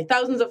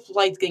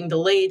getting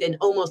delayed and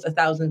almost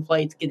 1,000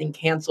 flights getting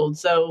canceled.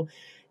 So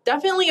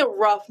definitely a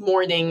rough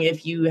morning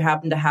if you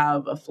happen to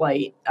have a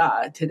flight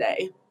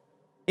today.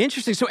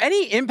 Interesting. So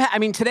any impact, I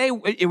mean, today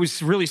it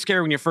was really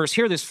scary when you first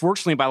hear this.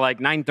 Fortunately, by like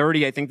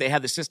 9:30, I think they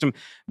had the system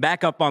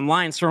back up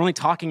online. So we're only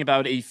talking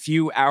about a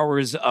few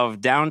hours of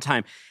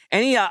downtime.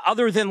 Any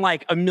other than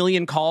like a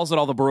million calls at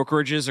all the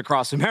brokerages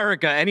across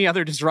America, any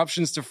other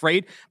disruptions to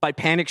freight by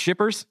panic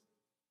shippers?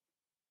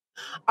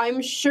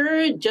 I'm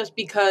sure just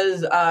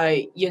because,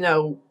 as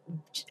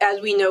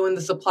we know in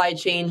the supply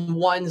chain,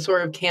 one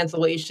sort of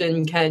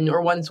cancellation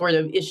or one sort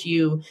of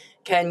issue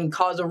can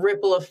cause a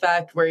ripple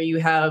effect where you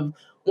have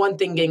one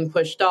thing getting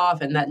pushed off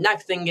and that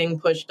next thing getting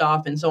pushed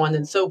off and so on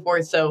and so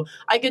forth. So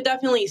I could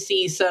definitely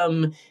see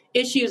some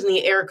issues in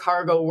the air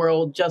cargo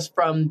world just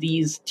from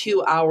these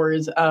 2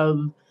 hours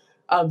of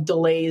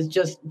delays,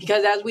 just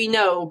because, as we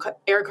know,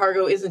 air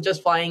cargo isn't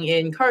just flying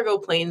in cargo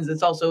planes,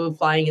 it's also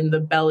flying in the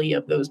belly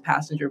of those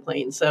passenger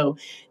planes. So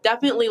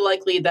definitely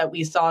likely that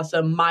we saw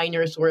some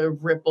minor sort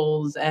of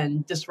ripples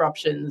and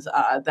disruptions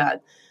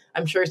that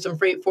I'm sure some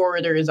freight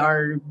forwarders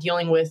are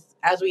dealing with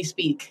as we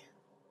speak.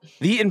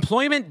 The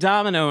employment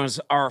dominoes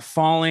are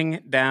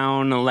falling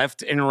down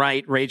left and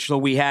right,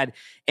 Rachel. We had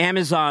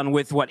Amazon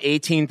with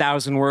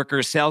 18,000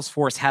 workers.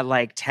 Salesforce had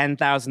like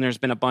 10,000. There's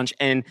been a bunch.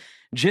 And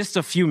just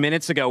a few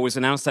minutes ago it was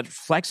announced that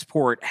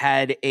Flexport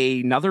had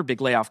another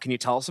big layoff. Can you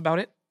tell us about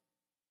it?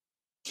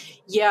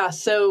 Yeah,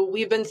 so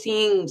we've been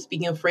seeing,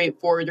 speaking of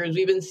freight forwarders,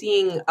 we've been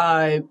seeing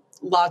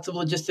lots of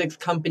logistics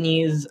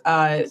companies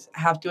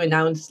have to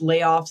announce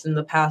layoffs in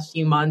the past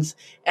few months.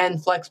 And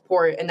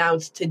Flexport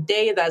announced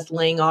today that's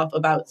laying off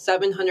about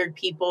 700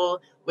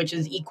 people, which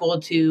is equal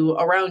to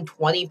around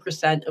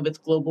 20% of its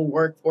global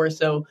workforce.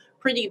 So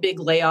pretty big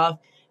layoff.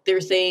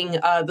 They're saying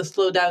the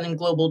slowdown in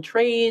global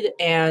trade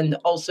and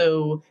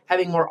also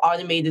having more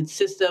automated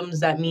systems,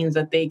 that means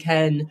that they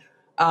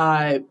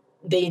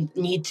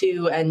need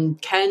to and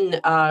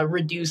can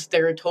reduce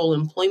their total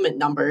employment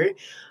number.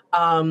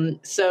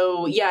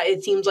 So yeah,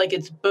 it seems like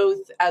it's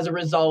both as a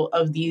result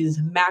of these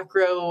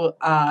macro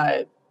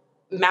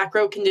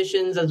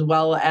conditions, as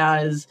well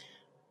as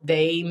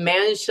they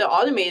managed to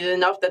automate it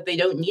enough that they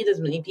don't need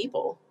as many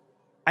people.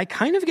 I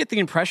kind of get the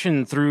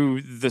impression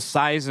through the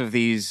size of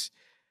these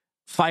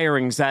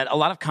firings that a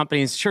lot of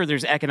companies, sure,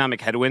 there's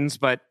economic headwinds,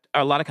 but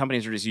a lot of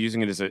companies are just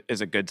using it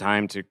as a good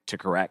time to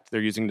correct.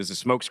 They're using it as a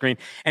smokescreen.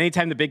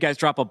 Anytime the big guys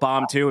drop a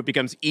bomb too, it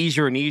becomes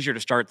easier and easier to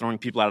start throwing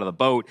people out of the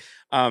boat.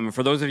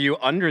 For those of you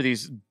under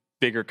these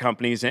bigger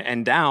companies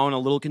and down, a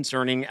little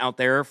concerning out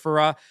there for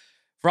all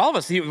of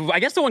us. I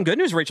guess the one good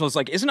news, Rachel, is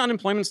like, isn't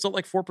unemployment still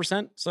like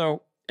 4%?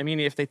 So, I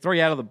mean, if they throw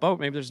you out of the boat,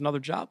 maybe there's another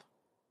job.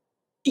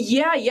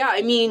 Yeah.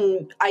 I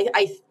mean,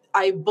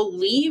 I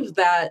believe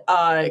that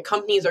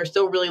companies are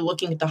still really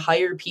looking to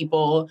hire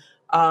people.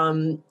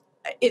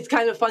 It's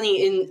kind of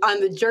funny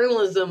on the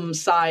journalism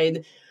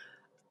side.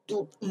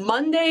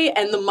 Monday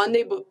and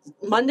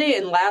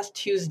last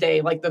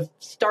Tuesday, like the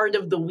start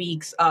of the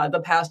weeks,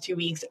 the past 2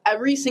 weeks,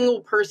 every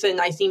single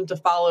person I seem to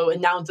follow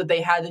announced that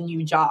they had a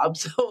new job.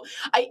 So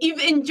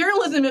even in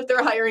journalism, if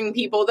they're hiring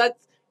people,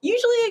 that's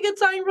usually a good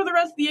sign for the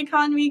rest of the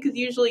economy, because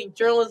usually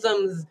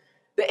journalism's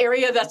the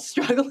area that's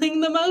struggling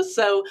the most.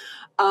 So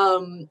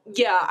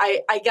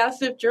I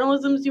guess if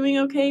journalism's doing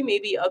okay,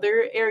 maybe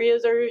other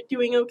areas are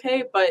doing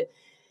okay. But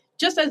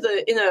just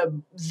in a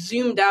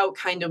zoomed out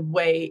kind of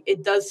way,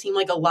 it does seem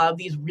like a lot of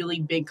these really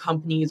big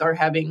companies are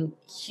having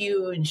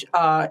huge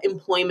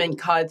employment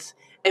cuts.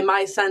 And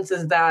my sense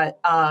is that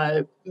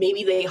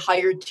maybe they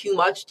hired too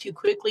much too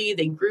quickly.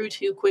 They grew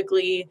too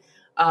quickly.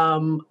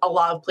 A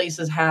lot of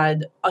places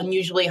had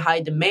unusually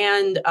high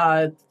demand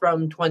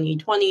from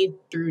 2020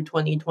 through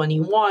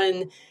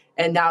 2021.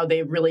 And now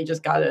they've really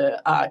just got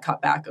to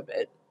cut back a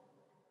bit.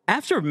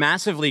 After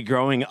massively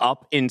growing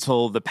up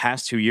until the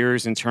past 2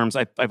 years in terms,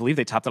 I believe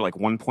they topped at like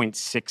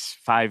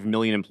 1.65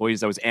 million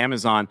employees. That was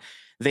Amazon.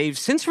 They've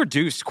since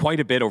reduced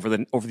quite a bit over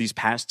these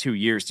past 2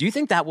 years. Do you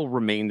think that will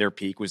remain their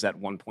peak? Was that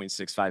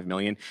 1.65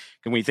 million?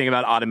 When we think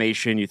about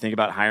automation, you think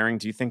about hiring,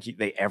 do you think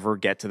they ever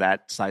get to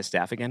that size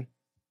staff again?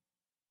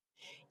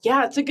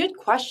 Yeah, it's a good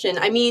question.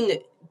 I mean,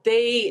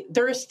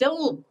 there are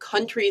still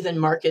countries and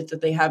markets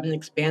that they haven't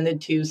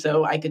expanded to,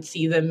 so I could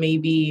see them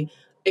maybe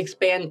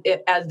expand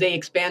it as they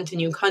expand to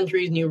new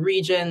countries, new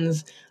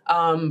regions.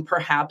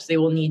 Perhaps they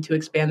will need to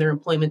expand their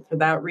employment for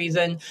that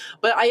reason.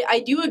 But I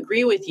do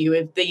agree with you.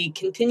 If they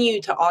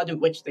continue to automate,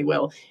 which they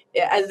will,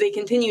 as they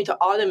continue to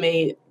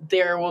automate,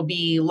 there will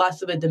be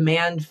less of a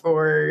demand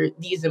for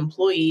these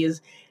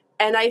employees.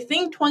 And I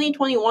think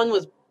 2021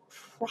 was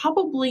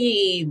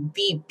probably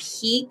the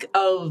peak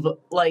of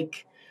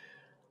like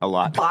a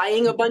lot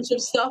buying a bunch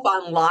of stuff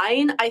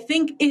online. I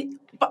think it,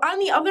 but on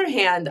the other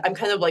hand, I'm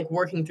kind of like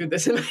working through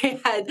this in my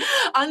head.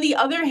 On the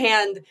other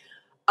hand,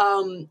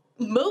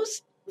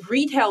 most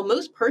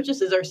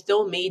purchases are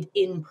still made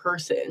in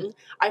person.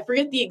 I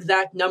forget the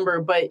exact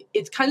number, but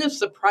it's kind of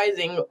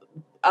surprising.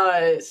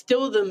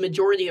 Still, the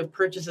majority of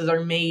purchases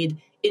are made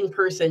in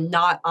person,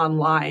 not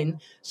online.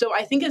 So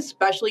I think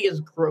especially as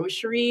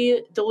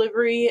grocery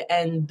delivery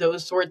and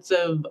those sorts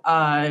of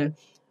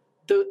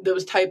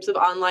those types of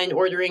online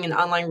ordering and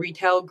online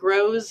retail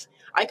grows,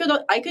 I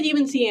could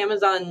even see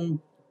Amazon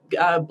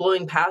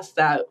blowing past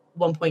that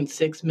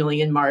 1.6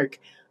 million mark,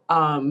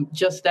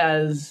 just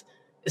as,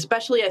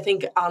 especially I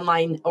think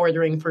online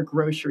ordering for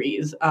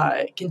groceries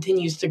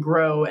continues to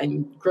grow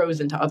and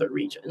grows into other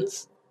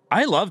regions.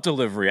 I love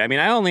delivery. I mean,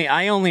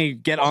 I only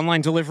get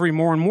online delivery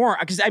more and more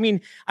because, I mean,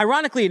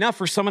 ironically enough,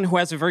 for someone who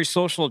has a very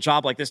social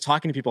job like this,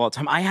 talking to people all the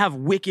time, I have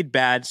wicked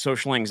bad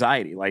social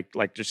anxiety,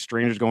 like just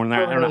strangers going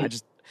there. I don't know.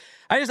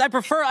 I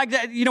prefer, like,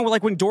 you know,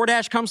 like when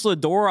DoorDash comes to the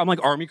door, I'm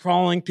like army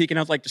crawling, peeking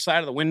out like the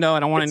side of the window.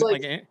 I don't want to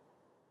like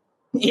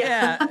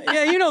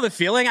yeah, you know the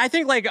feeling. I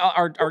think like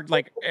our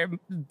like,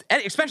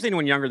 especially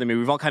anyone younger than me,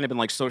 we've all kind of been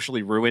like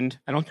socially ruined.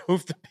 I don't know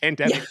if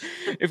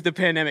the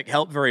pandemic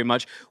helped very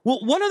much.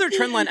 Well, one other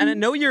trend line, and I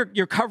know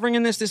you're covering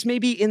in this may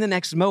be in the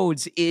next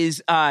modes,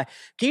 is can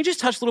you just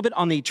touch a little bit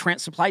on the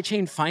supply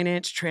chain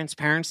finance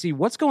transparency?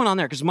 What's going on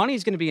there? Because money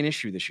is going to be an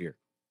issue this year.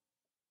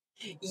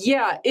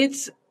 Yeah,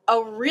 it's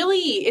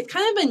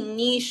kind of a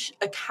niche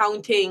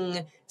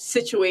accounting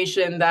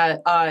situation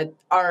that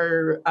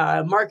our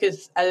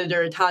Marcus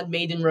editor, Todd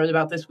Maiden, wrote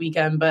about this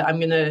weekend, but I'm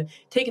going to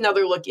take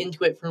another look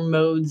into it for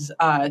modes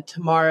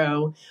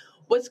tomorrow.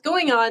 What's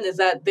going on is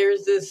that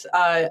there's this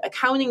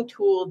accounting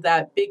tool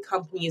that big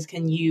companies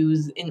can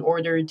use in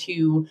order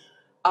to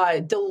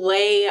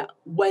delay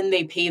when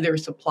they pay their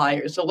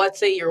suppliers. So let's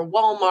say you're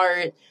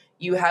Walmart,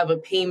 you have a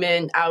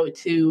payment out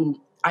to,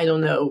 I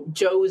don't know,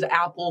 Joe's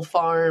Apple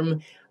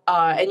Farm,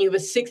 and you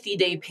have a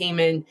 60-day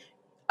payment,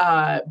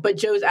 but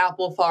Joe's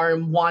Apple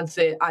Farm wants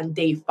it on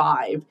day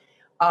 5.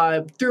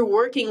 Through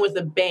working with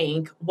a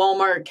bank,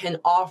 Walmart can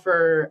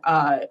offer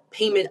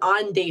payment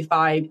on day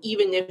 5,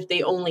 even if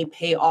they only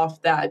pay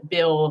off that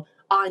bill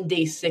on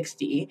day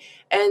 60.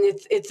 And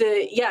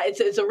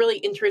it's a really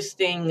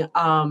interesting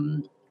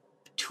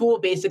tool,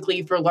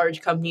 basically, for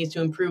large companies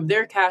to improve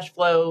their cash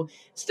flow,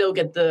 still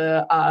get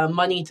the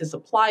money to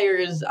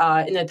suppliers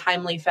in a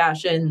timely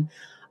fashion.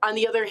 On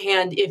the other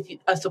hand, if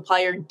a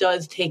supplier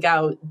does take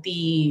out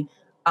the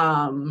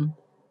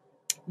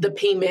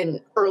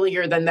payment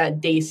earlier than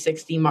that day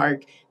 60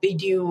 mark, they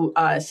do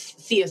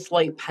see a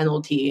slight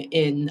penalty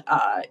in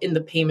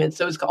the payment.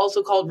 So it's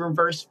also called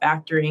reverse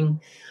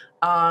factoring.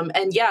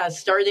 And yeah,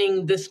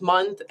 starting this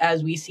month,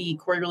 as we see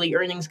quarterly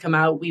earnings come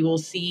out, we will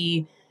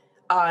see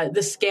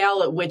the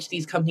scale at which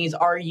these companies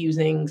are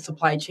using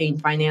supply chain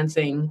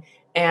financing.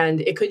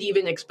 And it could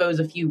even expose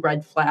a few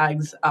red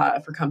flags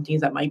for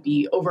companies that might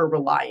be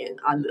over-reliant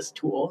on this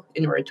tool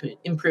in order to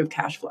improve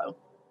cash flow.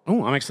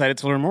 Oh, I'm excited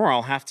to learn more.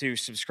 I'll have to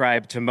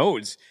subscribe to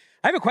Modes.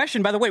 I have a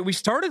question, by the way. We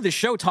started the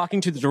show talking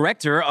to the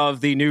director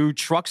of the new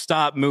truck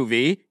stop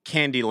movie,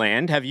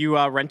 Candyland. Have you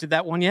rented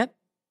that one yet?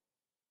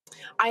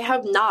 I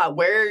have not.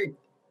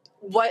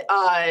 What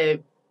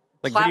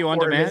like video on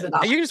demand?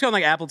 You can just go on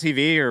like Apple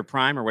TV or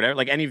Prime or whatever,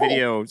 like any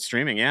video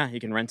streaming. Yeah, you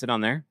can rent it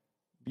on there.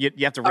 You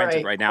have to rent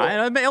it right now.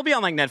 Cool. It'll be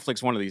on like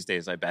Netflix one of these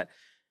days, I bet.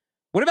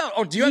 What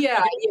about, do you have...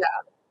 Yeah.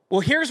 Well,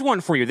 here's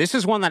one for you. This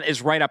is one that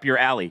is right up your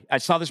alley. I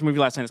saw this movie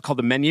last night. It's called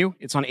The Menu.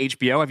 It's on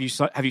HBO.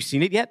 Have you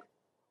seen it yet?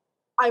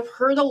 I've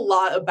heard a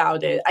lot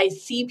about it. I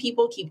see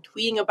people keep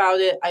tweeting about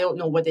it. I don't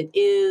know what it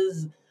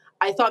is.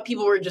 I thought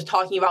people were just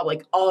talking about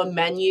like a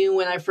menu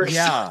when I first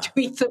saw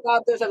tweets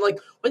about this. I'm like,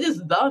 what is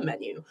The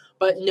Menu?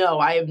 But no,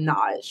 I have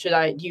not.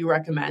 Do you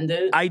recommend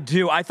it? I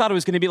do. I thought it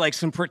was going to be like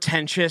some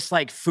pretentious,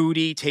 like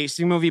foodie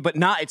tasting movie, but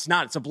it's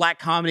not. It's a black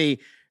comedy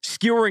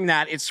skewering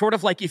that. It's sort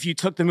of like if you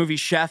took the movie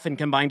Chef and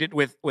combined it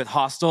with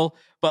Hostel,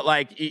 but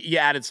like you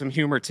added some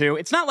humor too.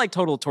 It's not like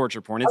total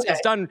torture porn.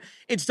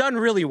 It's done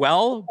really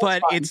well,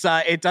 but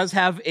it does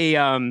have a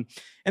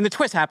and the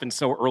twist happens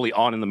so early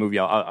on in the movie.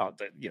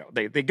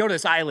 They go to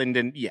this island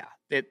and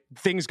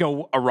things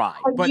go awry.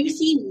 Have you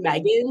seen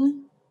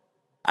Megan?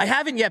 I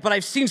haven't yet, but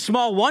I've seen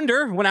Small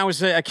Wonder when I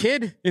was a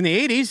kid in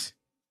the 80s.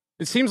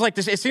 It seems like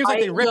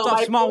they ripped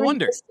off Small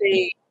Wonder.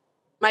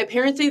 My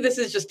parents say this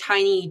is just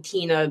Tiny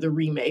Tina, the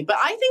remake, but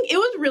I think it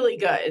was really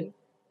good.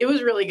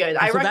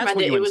 I recommend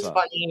it. It was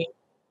funny.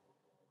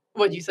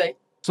 What'd you say?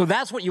 So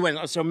that's what you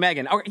went. So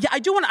Megan, yeah, I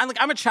do want.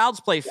 I'm a Child's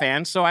Play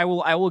fan, so I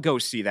will go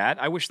see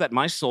that. I wish that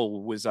my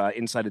soul was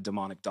inside a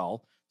demonic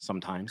doll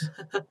sometimes.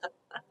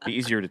 Be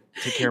easier to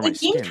take care of my It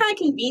seems skin. kind of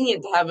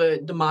convenient to have a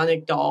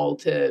demonic doll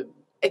to.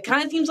 It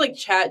kind of seems like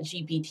Chat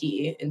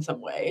GPT in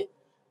some way.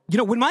 You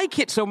know, when my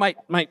kid, so my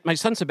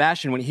son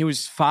Sebastian, when he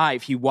was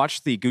 5, he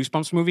watched the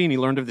Goosebumps movie and he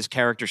learned of this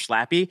character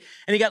Slappy,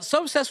 and he got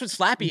so obsessed with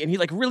Slappy, and he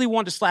like really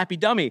wanted a Slappy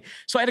dummy.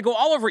 So I had to go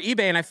all over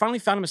eBay, and I finally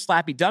found him a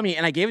Slappy dummy,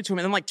 and I gave it to him.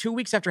 And then like 2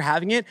 weeks after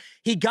having it,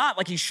 he got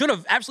like he should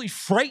have absolutely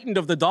frightened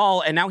of the doll,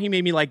 and now he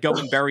made me like go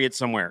and bury it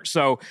somewhere.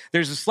 So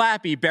there's a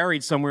Slappy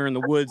buried somewhere in the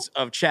woods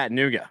of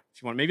Chattanooga.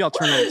 If you want, maybe I'll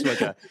turn it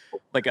into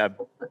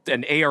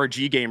an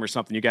ARG game or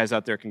something. You guys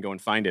out there can go and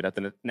find it at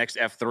the next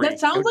F3. That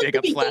sounds Go like dig the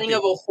up beginning Slappy.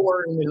 of a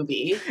horror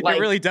movie. Like, it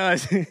really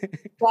does.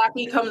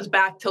 Slappy comes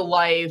back to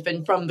life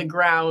and from the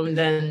ground,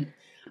 and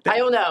I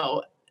don't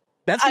know.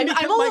 That's gonna be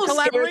I'm a my little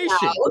scared collaboration.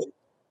 now.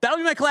 That'll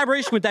be my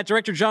collaboration with that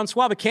director John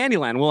Swab at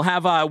Candyland. We'll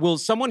have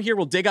someone here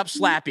will dig up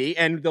Slappy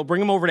and they'll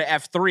bring him over to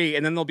F3,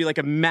 and then there'll be like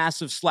a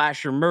massive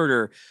slasher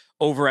murder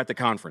over at the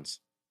conference.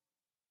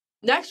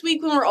 Next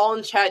week when we're all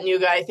in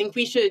Chattanooga, I think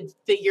we should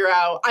figure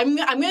out. I'm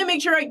gonna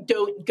make sure I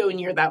don't go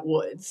near that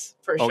woods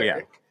for sure. Oh yeah,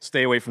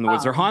 stay away from the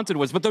woods. They're haunted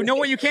woods, but you know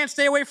what you can't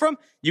stay away from?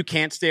 You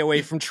can't stay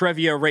away from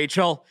trivia,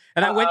 Rachel.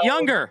 And I went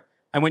younger.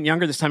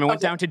 This time. I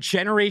went down to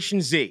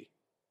Generation Z.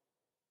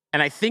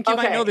 And I think you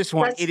might know this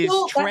one. It is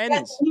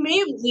trends. You may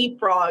have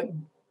leapfrogged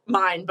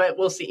mine, but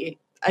we'll see.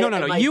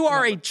 No. You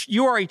are a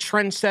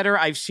trendsetter.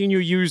 I've seen you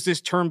use this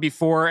term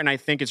before, and I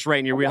think it's right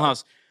in your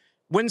wheelhouse.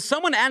 When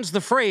someone adds the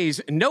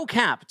phrase "no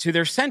cap" to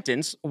their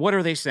sentence, what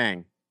are they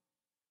saying?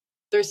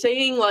 They're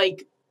saying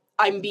like,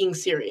 "I'm being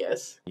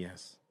serious."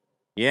 Yes.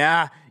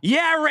 Yeah,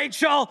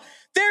 Rachel.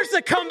 There's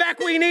the comeback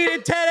we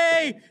needed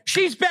today.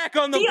 She's back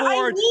on the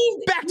board.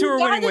 Back to her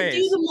winning ways.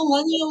 You gotta do the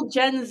millennial,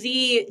 Gen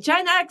Z,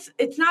 Gen X.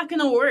 It's not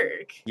gonna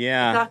work.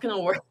 Yeah, it's not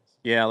gonna work.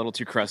 Yeah, a little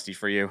too crusty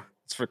for you.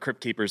 It's for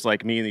crypt keepers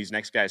like me and these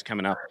next guys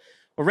coming up.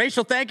 Well,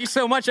 Rachel, thank you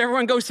so much.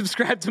 Everyone, go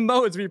subscribe to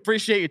Modes. We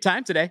appreciate your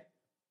time today.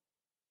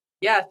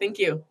 Yeah, thank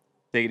you.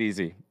 Take it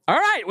easy. All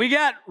right, we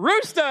got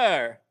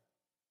Rooster.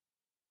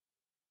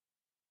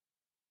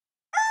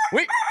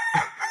 Wait.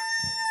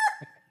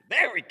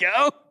 There we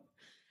go.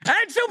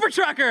 And Super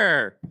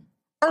Trucker.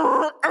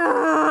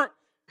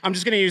 I'm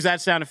just going to use that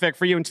sound effect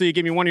for you until you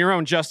give me one of your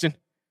own, Justin.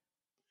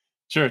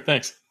 Sure,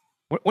 thanks.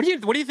 What do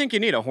you think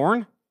you need? A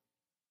horn?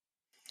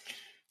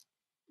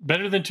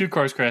 Better than 2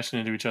 cars crashing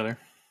into each other.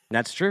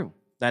 That's true.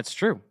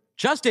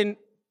 Justin,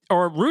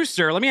 or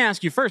Rooster, let me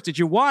ask you first. Did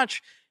you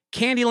watch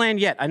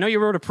Candyland yet? I know you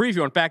wrote a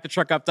preview on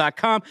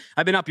backthetruckup.com.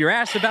 I've been up your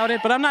ass about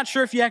it, but I'm not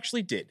sure if you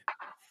actually did.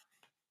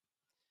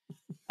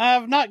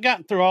 I've not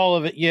gotten through all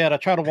of it yet. I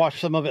tried to watch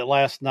some of it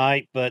last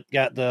night, but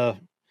got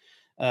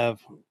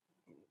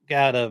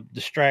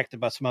distracted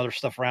by some other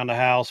stuff around the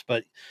house.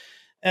 But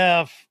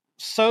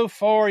so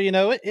far,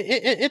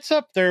 it's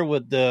up there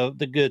with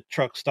the good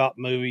truck stop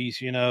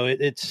movies. You got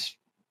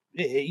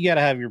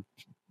to have your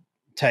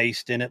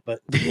taste in it.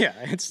 But yeah,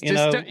 it's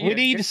we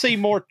need to see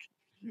more.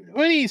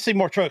 We need to see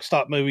more truck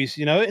stop movies.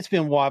 It's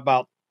been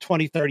about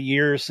 20, 30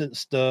 years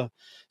since the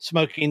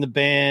Smokey and the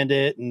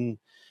Bandit and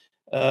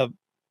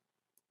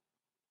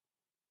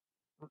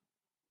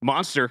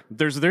Monster.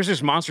 There's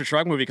this monster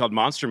truck movie called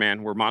Monster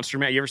Man, where Monster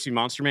Man, you ever seen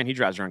Monster Man? He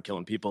drives around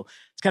killing people.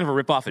 It's kind of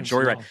a ripoff of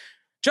Joyride.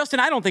 Justin,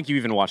 I don't think you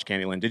even watched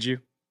Candyland, did you?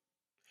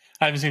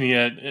 I haven't seen it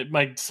yet.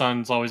 My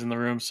son's always in the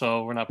room,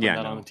 so we're not putting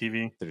that on the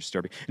TV. They're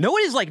disturbing.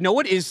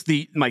 What is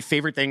my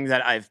favorite thing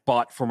that I've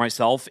bought for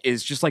myself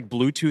is just like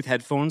Bluetooth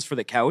headphones for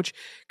the couch.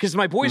 Because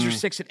my boys are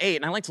 6 and 8,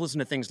 and I like to listen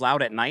to things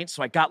loud at night.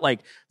 So I got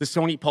like the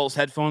Sony Pulse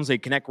headphones. They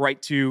connect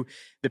right to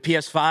the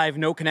PS5,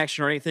 no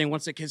connection or anything.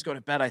 Once the kids go to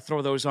bed, I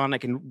throw those on. I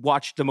can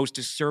watch the most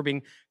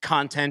disturbing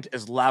content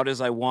as loud as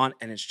I want,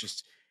 and it's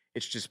just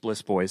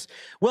bliss, boys.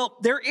 Well,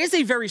 there is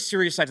a very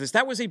serious side to this.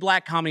 That was a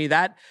black comedy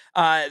that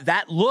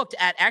looked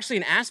at actually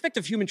an aspect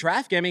of human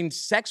trafficking. I mean,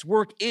 sex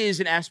work is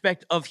an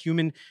aspect of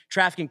human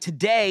trafficking.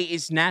 Today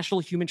is National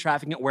Human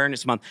Trafficking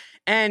Awareness Month.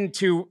 And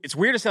it's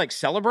weird to say like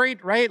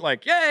celebrate, right?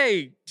 Like,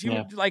 yay,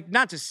 like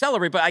not to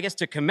celebrate, but I guess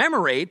to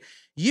commemorate.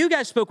 You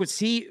guys spoke with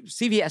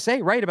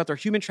CVSA, right, about their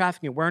Human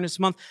Trafficking Awareness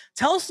Month.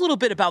 Tell us a little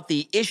bit about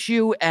the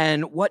issue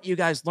and what you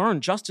guys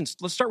learned. Justin,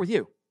 let's start with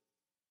you.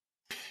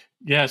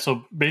 Yeah,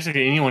 so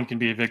basically anyone can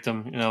be a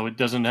victim. It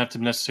doesn't have to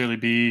necessarily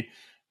be,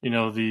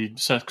 the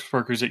sex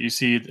workers that you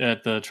see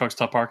at the truck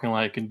stop parking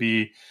lot. It can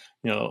be,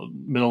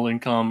 middle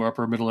income or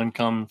upper middle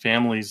income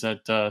families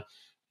that,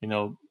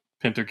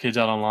 pimp their kids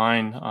out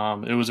online.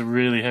 It was a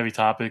really heavy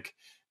topic.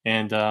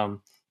 And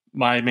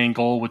my main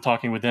goal with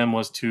talking with them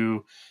was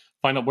to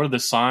find out what are the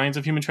signs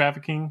of human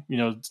trafficking,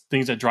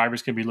 things that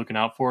drivers can be looking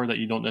out for that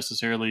you don't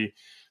necessarily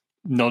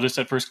notice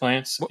at first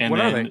glance. And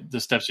then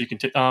the steps you can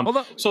take.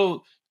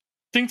 So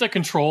things like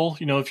control,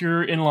 if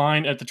you're in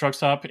line at the truck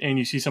stop and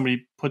you see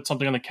somebody put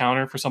something on the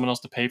counter for someone else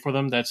to pay for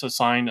them, that's a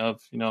sign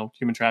of,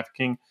 human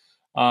trafficking.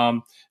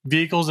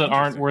 Vehicles that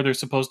aren't where they're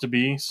supposed to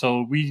be.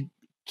 So we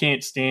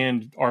can't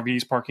stand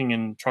RVs parking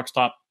in truck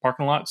stop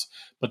parking lots,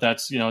 but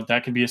that's,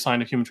 that can be a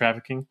sign of human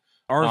trafficking.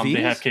 RVs?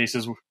 They have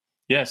cases.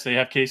 They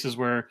have cases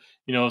where,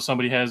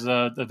 somebody has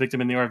a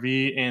victim in the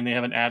RV and they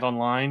have an ad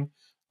online.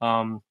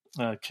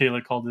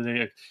 Kayla called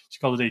it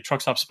a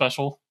truck stop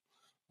special.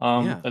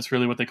 Yeah. That's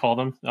really what they call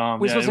them.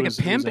 Wait, so it's like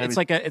a pimp.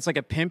 It's like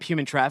a pimp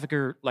human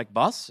trafficker like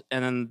bus,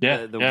 and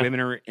then the women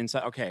are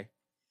inside. Okay.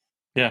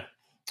 Yeah.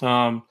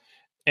 And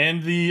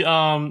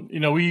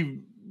we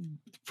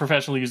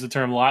professionally use the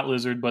term lot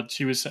lizard, but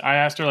I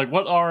asked her, like,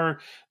 what are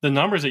the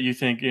numbers that you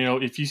think,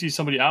 if you see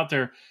somebody out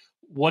there,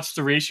 what's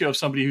the ratio of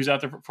somebody who's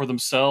out there for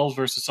themselves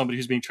versus somebody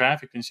who's being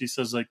trafficked? And she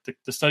says, like,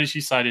 the study she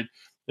cited,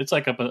 it's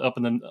like up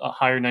in the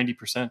higher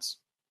 90%.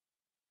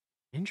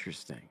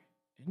 Interesting.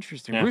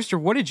 Yeah. Rooster,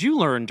 what did you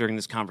learn during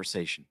this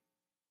conversation?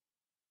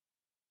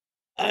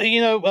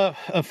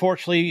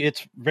 Unfortunately,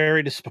 it's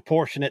very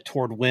disproportionate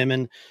toward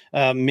women.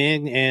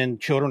 Men and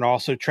children are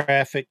also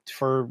trafficked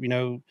for,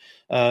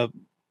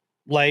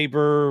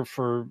 labor,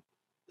 for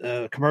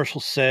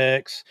commercial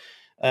sex.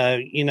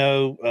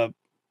 Finding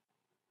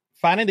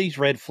these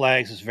red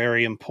flags is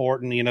very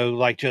important.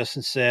 Like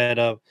Justin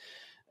said,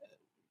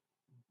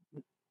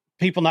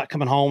 people not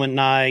coming home at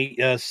night,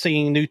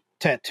 seeing new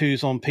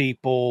tattoos on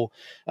people,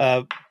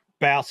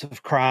 bouts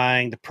of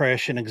crying,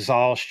 depression,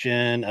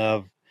 exhaustion,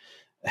 of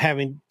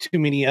having too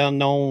many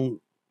unknown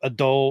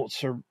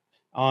adults or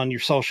on your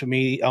social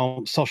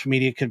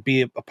media could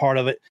be a part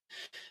of it.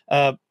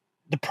 The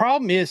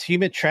problem is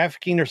human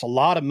trafficking. There's a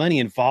lot of money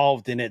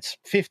involved in it. It's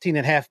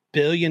 $15.5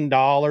 billion.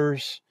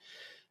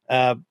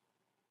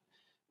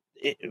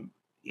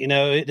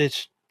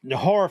 It's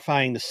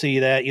horrifying to see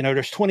that.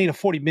 There's 20 to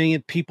 40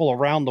 million people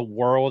around the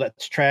world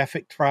that's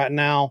trafficked right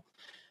now.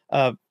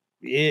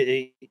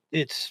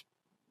 It's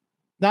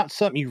not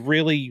something you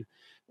really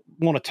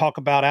want to talk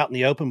about out in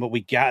the open, but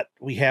we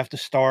have to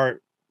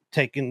start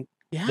looking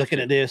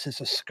at this.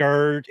 It's a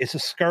scourge. It's a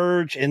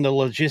scourge in the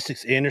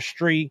logistics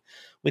industry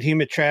with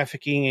human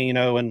trafficking.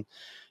 And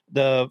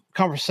the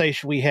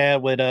conversation we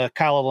had with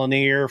Kyla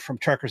Lanier from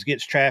Truckers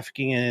Against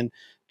Trafficking and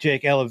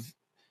Jake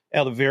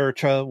Oliveira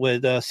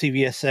with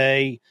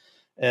CVSA,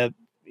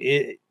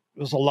 it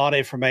was a lot of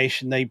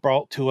information they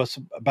brought to us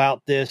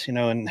about this,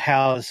 and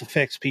how this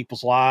affects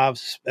people's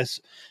lives,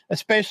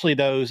 especially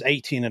those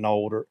 18 and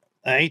older.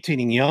 18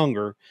 and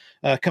younger,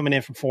 coming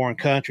in from foreign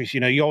countries.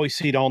 You always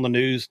see it on the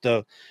news,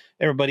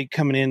 everybody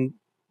coming in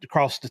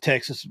across the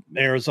Texas,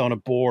 Arizona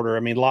border. I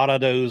mean, a lot of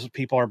those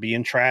people are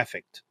being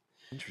trafficked.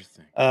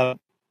 Interesting.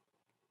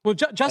 Well,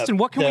 Justin,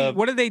 what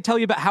did they tell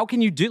you about? How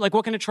can you do, like,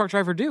 what can a truck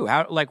driver do?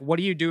 What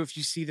do you do if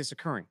you see this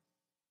occurring?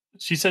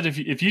 She said,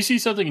 if you see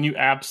something and you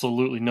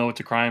absolutely know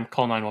it's a crime,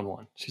 call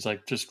 911. She's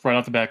like, just right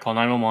off the bat, call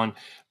 911.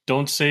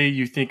 Don't say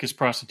you think it's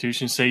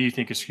prostitution. Say you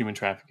think it's human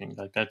trafficking.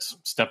 Like, that's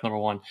step number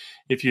one.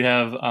 If you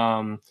have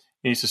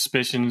any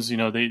suspicions,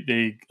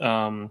 they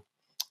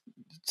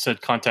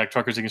said contact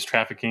Truckers Against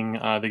Trafficking.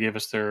 They gave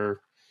us their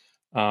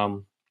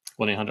 1-800.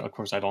 Of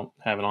course, I don't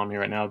have it on me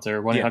right now. It's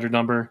their 1-800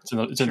 number. It's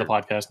in the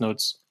podcast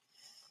notes.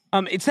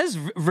 It says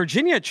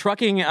Virginia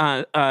Trucking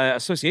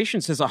Association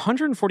says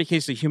 140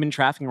 cases of human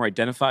trafficking were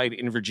identified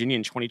in Virginia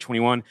in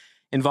 2021.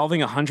 Involving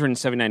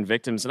 179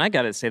 victims, and I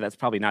got to say that's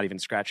probably not even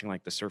scratching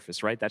like the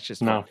surface, right? That's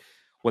just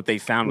what they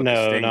found with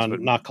the stings. No,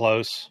 not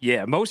close.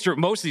 Yeah, most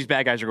of these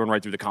bad guys are going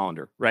right through the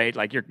colander, right?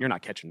 Like you're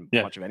not catching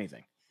much of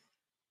anything.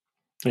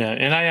 Yeah,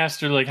 and I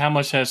asked her, like, how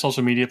much has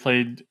social media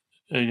played,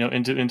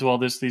 into all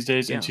this these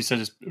days, and she said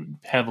it's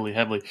heavily.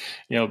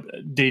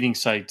 Dating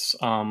sites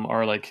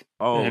are like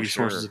heavy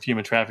sources of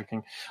human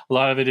trafficking. A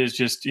lot of it is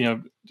just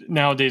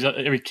nowadays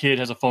every kid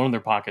has a phone in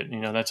their pocket.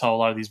 That's how a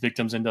lot of these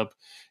victims end up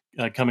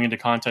coming into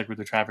contact with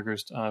the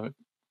traffickers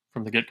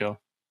from the get-go.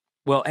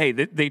 Well, hey,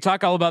 they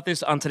talk all about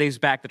this on today's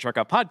Back the Truck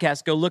Up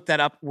podcast. Go look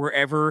that up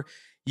wherever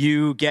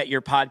you get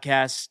your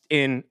podcast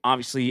in.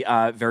 Obviously,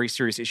 very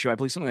serious issue. I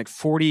believe something like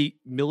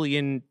 40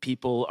 million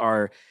people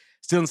are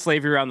still in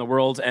slavery around the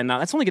world, and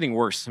that's only getting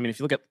worse. I mean, if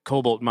you look at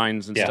cobalt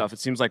mines and stuff, it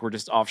seems like we're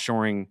just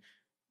offshoring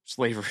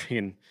slavery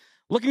and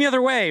looking the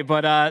other way,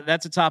 but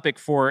that's a topic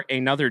for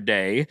another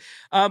day.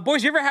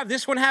 Boys, you ever have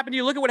this one happen to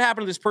you? Look at what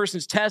happened to this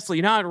person's Tesla.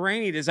 You know how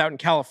rainy it is out in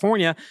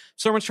California.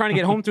 Someone's trying to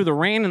get home through the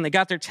rain, and they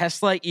got their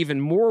Tesla even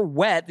more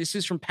wet. This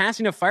is from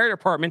Pasadena Fire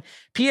Department.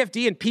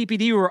 PFD and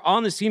PPD were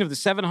on the scene of the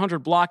 700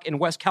 block in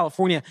West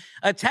California.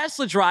 A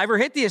Tesla driver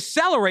hit the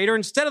accelerator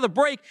instead of the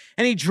brake,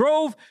 and he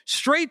drove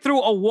straight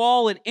through a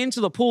wall and into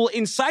the pool.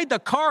 Inside the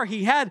car,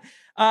 he had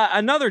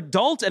another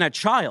adult and a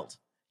child.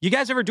 You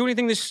guys ever do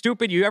anything this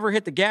stupid? You ever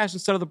hit the gas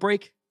instead of the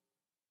brake?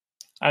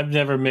 I've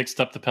never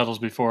mixed up the pedals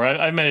before.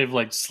 I may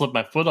have slipped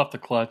my foot off the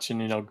clutch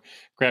and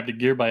grabbed a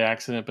gear by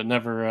accident, but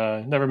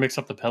never mixed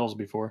up the pedals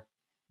before.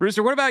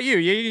 Rooster, what about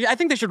you? I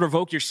think they should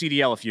revoke your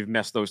CDL if you've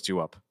messed those two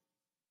up.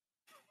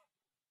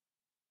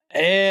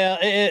 Yeah,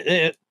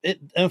 it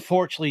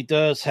unfortunately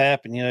does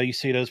happen. You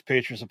see those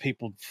pictures of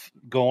people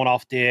going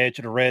off the edge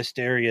of the rest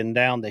area and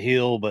down the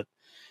hill, but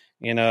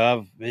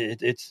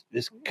it's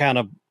kind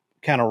of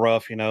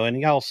rough, and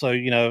you also,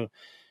 you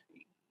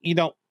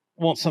don't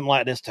want something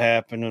like this to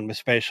happen, and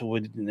especially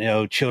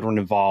with, children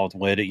involved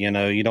with it.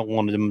 You don't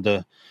want them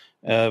to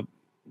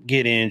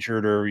get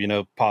injured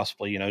or,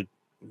 possibly,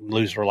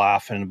 lose their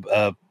life. And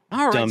all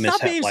right,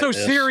 stop being so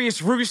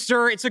serious,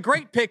 Rooster. It's a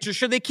great picture.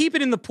 Should they keep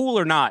it in the pool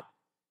or not?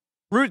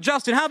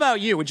 Justin, how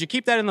about you? Would you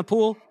keep that in the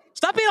pool?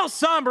 Stop being all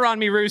somber on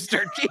me,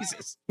 Rooster.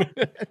 Jesus.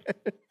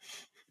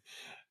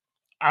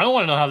 I don't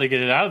want to know how they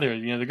get it out of there.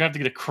 They're gonna have to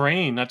get a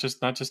crane, not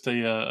just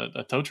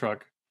a tow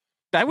truck.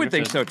 I would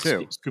think so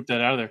too. Scoop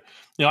that out of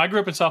there. I grew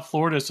up in South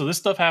Florida, so this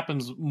stuff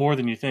happens more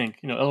than you think.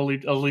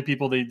 Elderly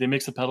people, they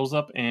mix the pedals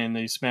up and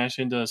they smash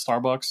into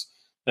Starbucks.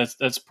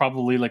 That's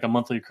probably like a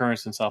monthly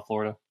occurrence in South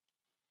Florida.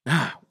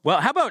 Well,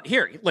 how about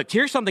here? Look,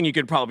 here's something you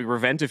could probably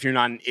prevent if you're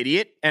not an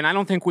idiot. And I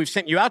don't think we've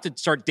sent you out to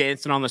start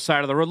dancing on the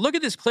side of the road. Look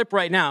at this clip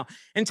right now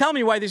and tell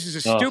me why this is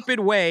a stupid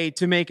way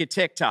to make a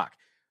TikTok.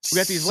 We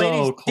got these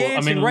ladies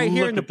dancing right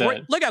here in the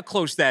break. Look how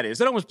close that is.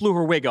 That almost blew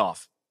her wig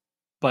off.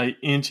 By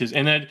inches.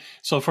 And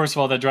so first of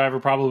all, that driver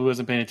probably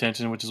wasn't paying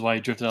attention, which is why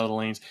he drifted out of the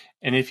lanes.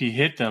 And if he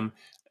hit them,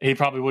 he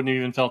probably wouldn't have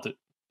even felt it.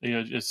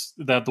 It's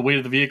that the weight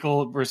of the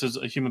vehicle versus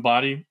a human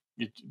body,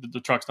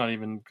 the truck's not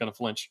even going to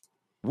flinch.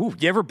 Ooh,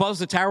 you ever buzz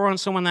the tower on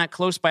someone that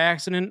close by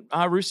accident,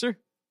 Rooster?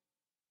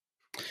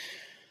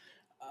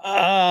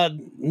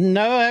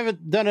 No, I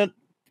haven't done it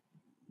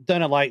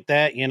like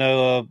that.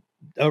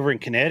 Over in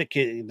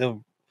Connecticut,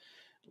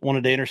 one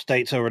of the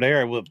interstates over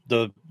there,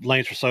 the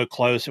lanes were so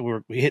close that we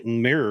were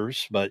hitting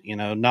mirrors, but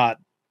not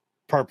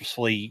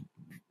purposefully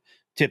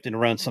tipping to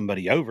run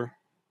somebody over.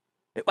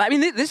 I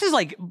mean, this is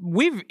like,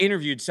 we've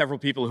interviewed several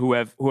people who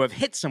have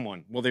hit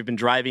someone while they've been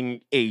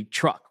driving a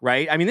truck,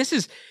 right? I mean,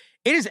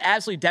 it is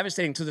absolutely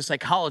devastating to the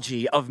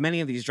psychology of many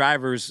of these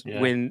drivers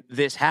when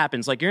this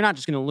happens. Like, you're not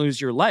just going to lose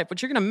your life,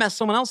 but you're going to mess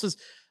someone else's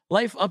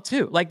life up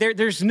too. Like,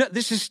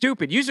 this is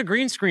stupid. Use a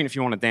green screen if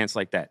you want to dance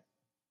like that.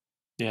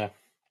 Yeah.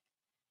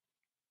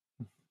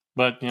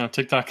 But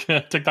TikTok's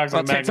well,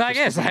 TikTok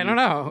is. I don't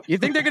know. You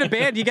think they're going to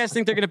ban? Do you guys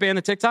think they're going to ban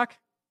the TikTok?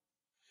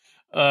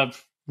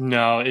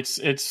 No, it's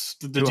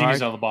the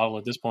genie's out of the bottle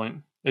at this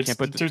point. There's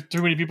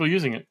too many people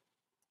using it.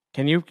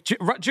 Can you,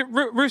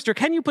 Rooster?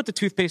 Can you put the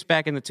toothpaste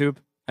back in the tube?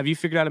 Have you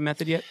figured out a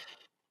method yet?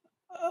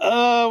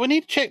 We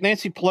need to check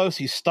Nancy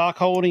Pelosi's stock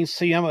holdings,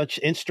 see how much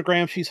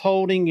Instagram she's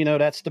holding.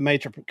 That's the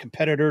major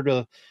competitor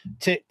to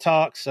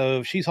TikTok.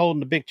 So if she's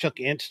holding a big chunk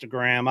of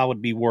Instagram, I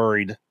would be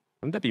worried.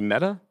 Wouldn't that be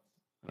Meta?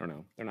 I don't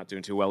know. They're not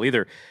doing too well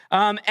either.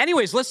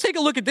 Anyways, let's take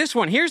a look at this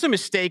one. Here's a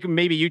mistake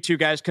maybe you two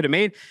guys could have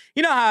made.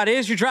 You know how it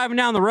is. You're driving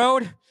down the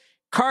road.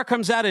 Car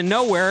comes out of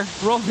nowhere.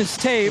 Roll this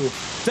tape.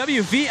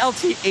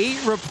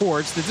 WVLT8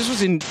 reports that this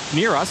was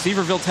near us,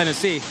 Sevierville,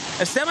 Tennessee.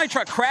 A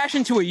semi-truck crashed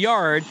into a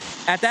yard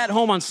at that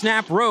home on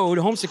Snap Road.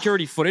 Home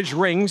security footage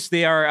rings.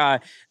 They are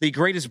the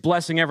greatest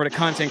blessing ever to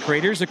content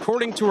creators.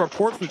 According to a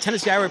report from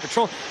Tennessee Highway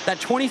Patrol, that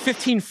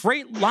 2015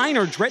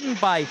 Freightliner driven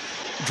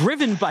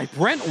by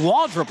Brent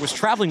Waldrop was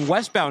traveling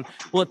westbound.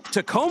 Well,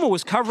 Tacoma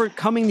was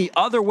coming the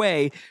other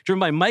way, driven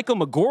by Michael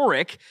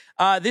McGorrick.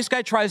 This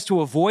guy tries to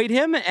avoid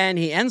him, and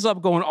he ends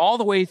up going all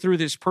the way through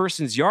this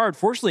person's yard.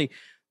 Fortunately,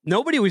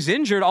 nobody was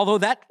injured, although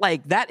that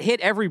hit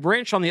every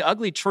branch on the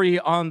ugly tree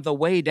on the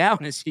way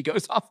down as he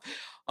goes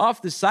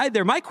off the side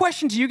there. My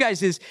question to you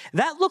guys is,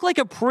 that looked like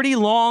a pretty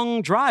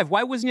long drive.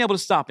 Why wasn't he able to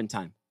stop in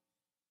time?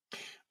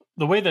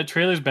 The way that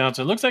trailer's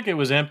bouncing, it looks like it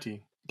was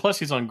empty. Plus,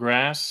 he's on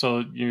grass,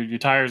 so your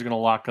tire is going to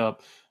lock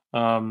up.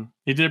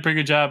 He did a pretty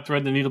good job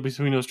threading the needle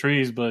between those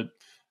trees, but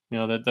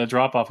that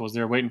drop-off was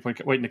there waiting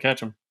to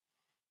catch him.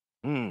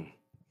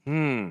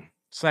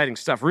 Exciting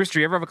stuff. Rooster,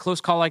 you ever have a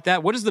close call like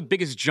that? What is the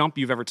biggest jump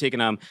you've ever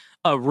taken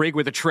a rig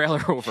with a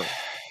trailer over?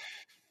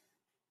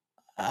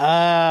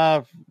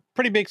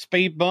 Pretty big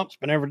speed bumps,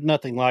 but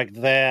nothing like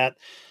that.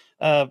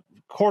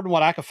 According to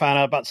what I could find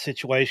out about the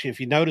situation,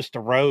 if you notice the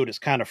road is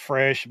kind of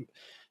fresh.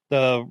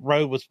 The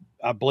road was,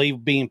 I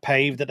believe, being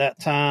paved at that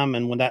time,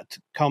 and when that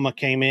Tacoma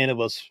came in, it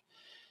was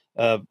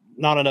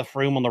not enough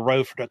room on the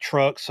road for the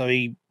truck, so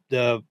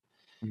the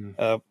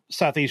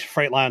Southeast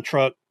Freightliner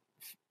truck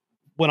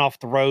went off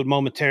the road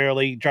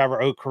momentarily. Driver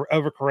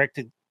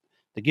overcorrected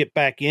to get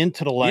back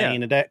into the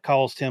lane, and that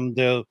caused him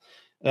to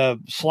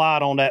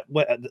slide on that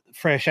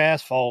fresh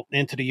asphalt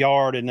into the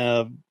yard and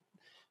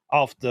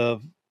off the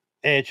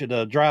edge of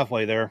the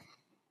driveway there.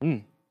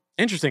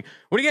 Interesting.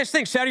 What do you guys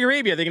think? Saudi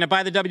Arabia, they're going to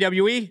buy the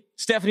WWE?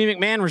 Stephanie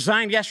McMahon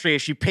resigned yesterday.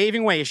 Is she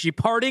paving way? Is she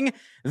parting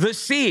the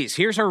seas?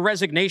 Here's her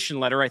resignation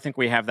letter. I think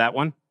we have that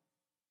one.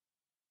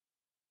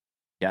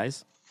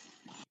 Guys,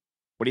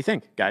 what do you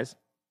think, guys?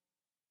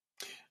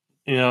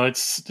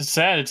 It's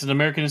sad. It's an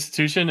American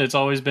institution. It's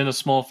always been a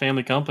small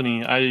family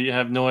company. I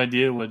have no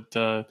idea what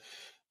the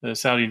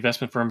Saudi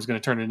investment firm is going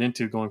to turn it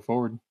into going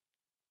forward.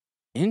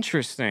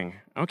 Interesting.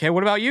 Okay,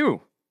 what about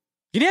you?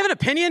 Do you have an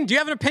opinion? Do you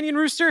have an opinion,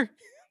 Rooster?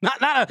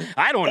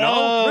 I don't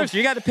know. Rooster,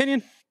 you got an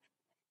opinion?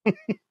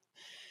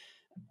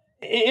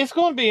 It's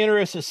going to be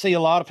interesting to see. A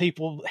lot of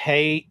people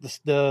hate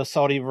the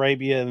Saudi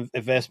Arabia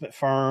investment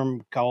firm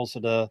because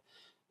of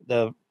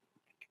the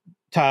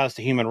ties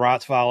to human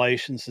rights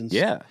violations and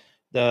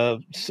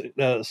the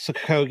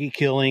Khashoggi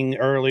killing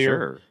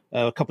earlier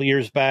a couple of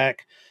years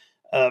back.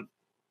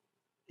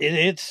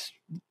 It's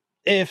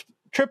if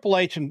Triple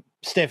H and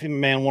Stephanie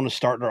McMahon want to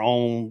start their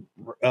own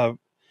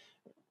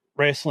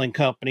wrestling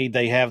company,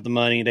 they have the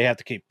money, they have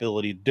the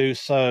capability to do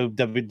so.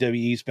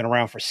 WWE's been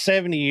around for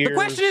 70 years. The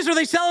question is, are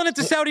they selling it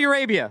to Saudi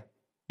Arabia?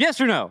 Yes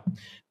or no?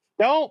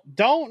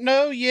 Don't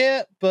know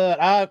yet,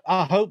 but I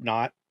hope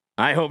not.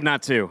 I hope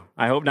not too.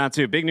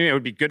 Big news. It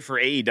would be good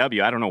for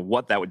AEW. I don't know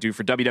what that would do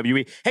for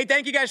WWE. Hey,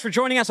 thank you guys for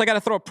joining us. I got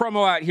to throw a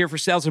promo out here for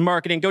sales and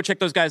marketing. Go check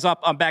those guys up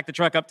on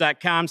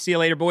backthetruckup.com. See you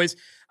later, boys.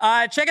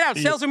 Check it out.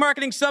 Sales and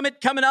Marketing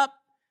Summit coming up.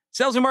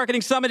 Sales and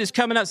Marketing Summit is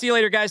coming up. See you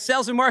later, guys.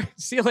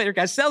 See you later,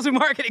 guys. Sales and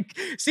Marketing.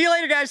 See you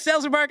later, guys.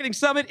 Sales and Marketing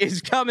Summit is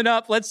coming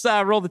up. Let's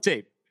roll the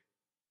tape.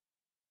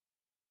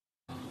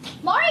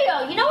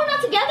 Mario, you know we're not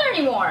together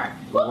anymore.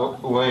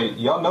 Wait,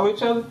 y'all know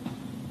each other?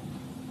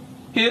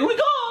 Here we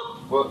go.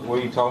 What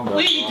are you talking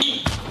about?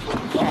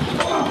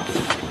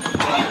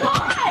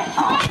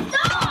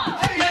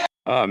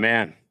 Oh,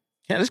 man.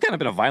 Yeah, this has kind of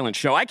been a violent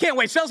show. I can't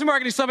wait. Sales and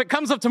Marketing Summit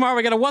comes up tomorrow.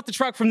 We got a What the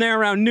Truck from there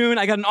around noon.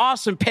 I got an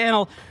awesome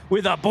panel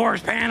with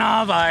Boris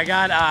Panov. I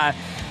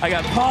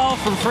got Paul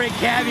from Freight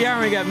Caviar.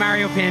 And we got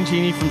Mario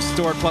Pangini from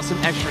Store, plus some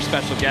extra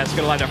special guests.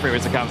 Go to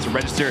live.freeways.com to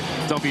register.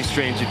 Don't be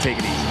strange and take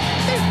it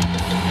easy.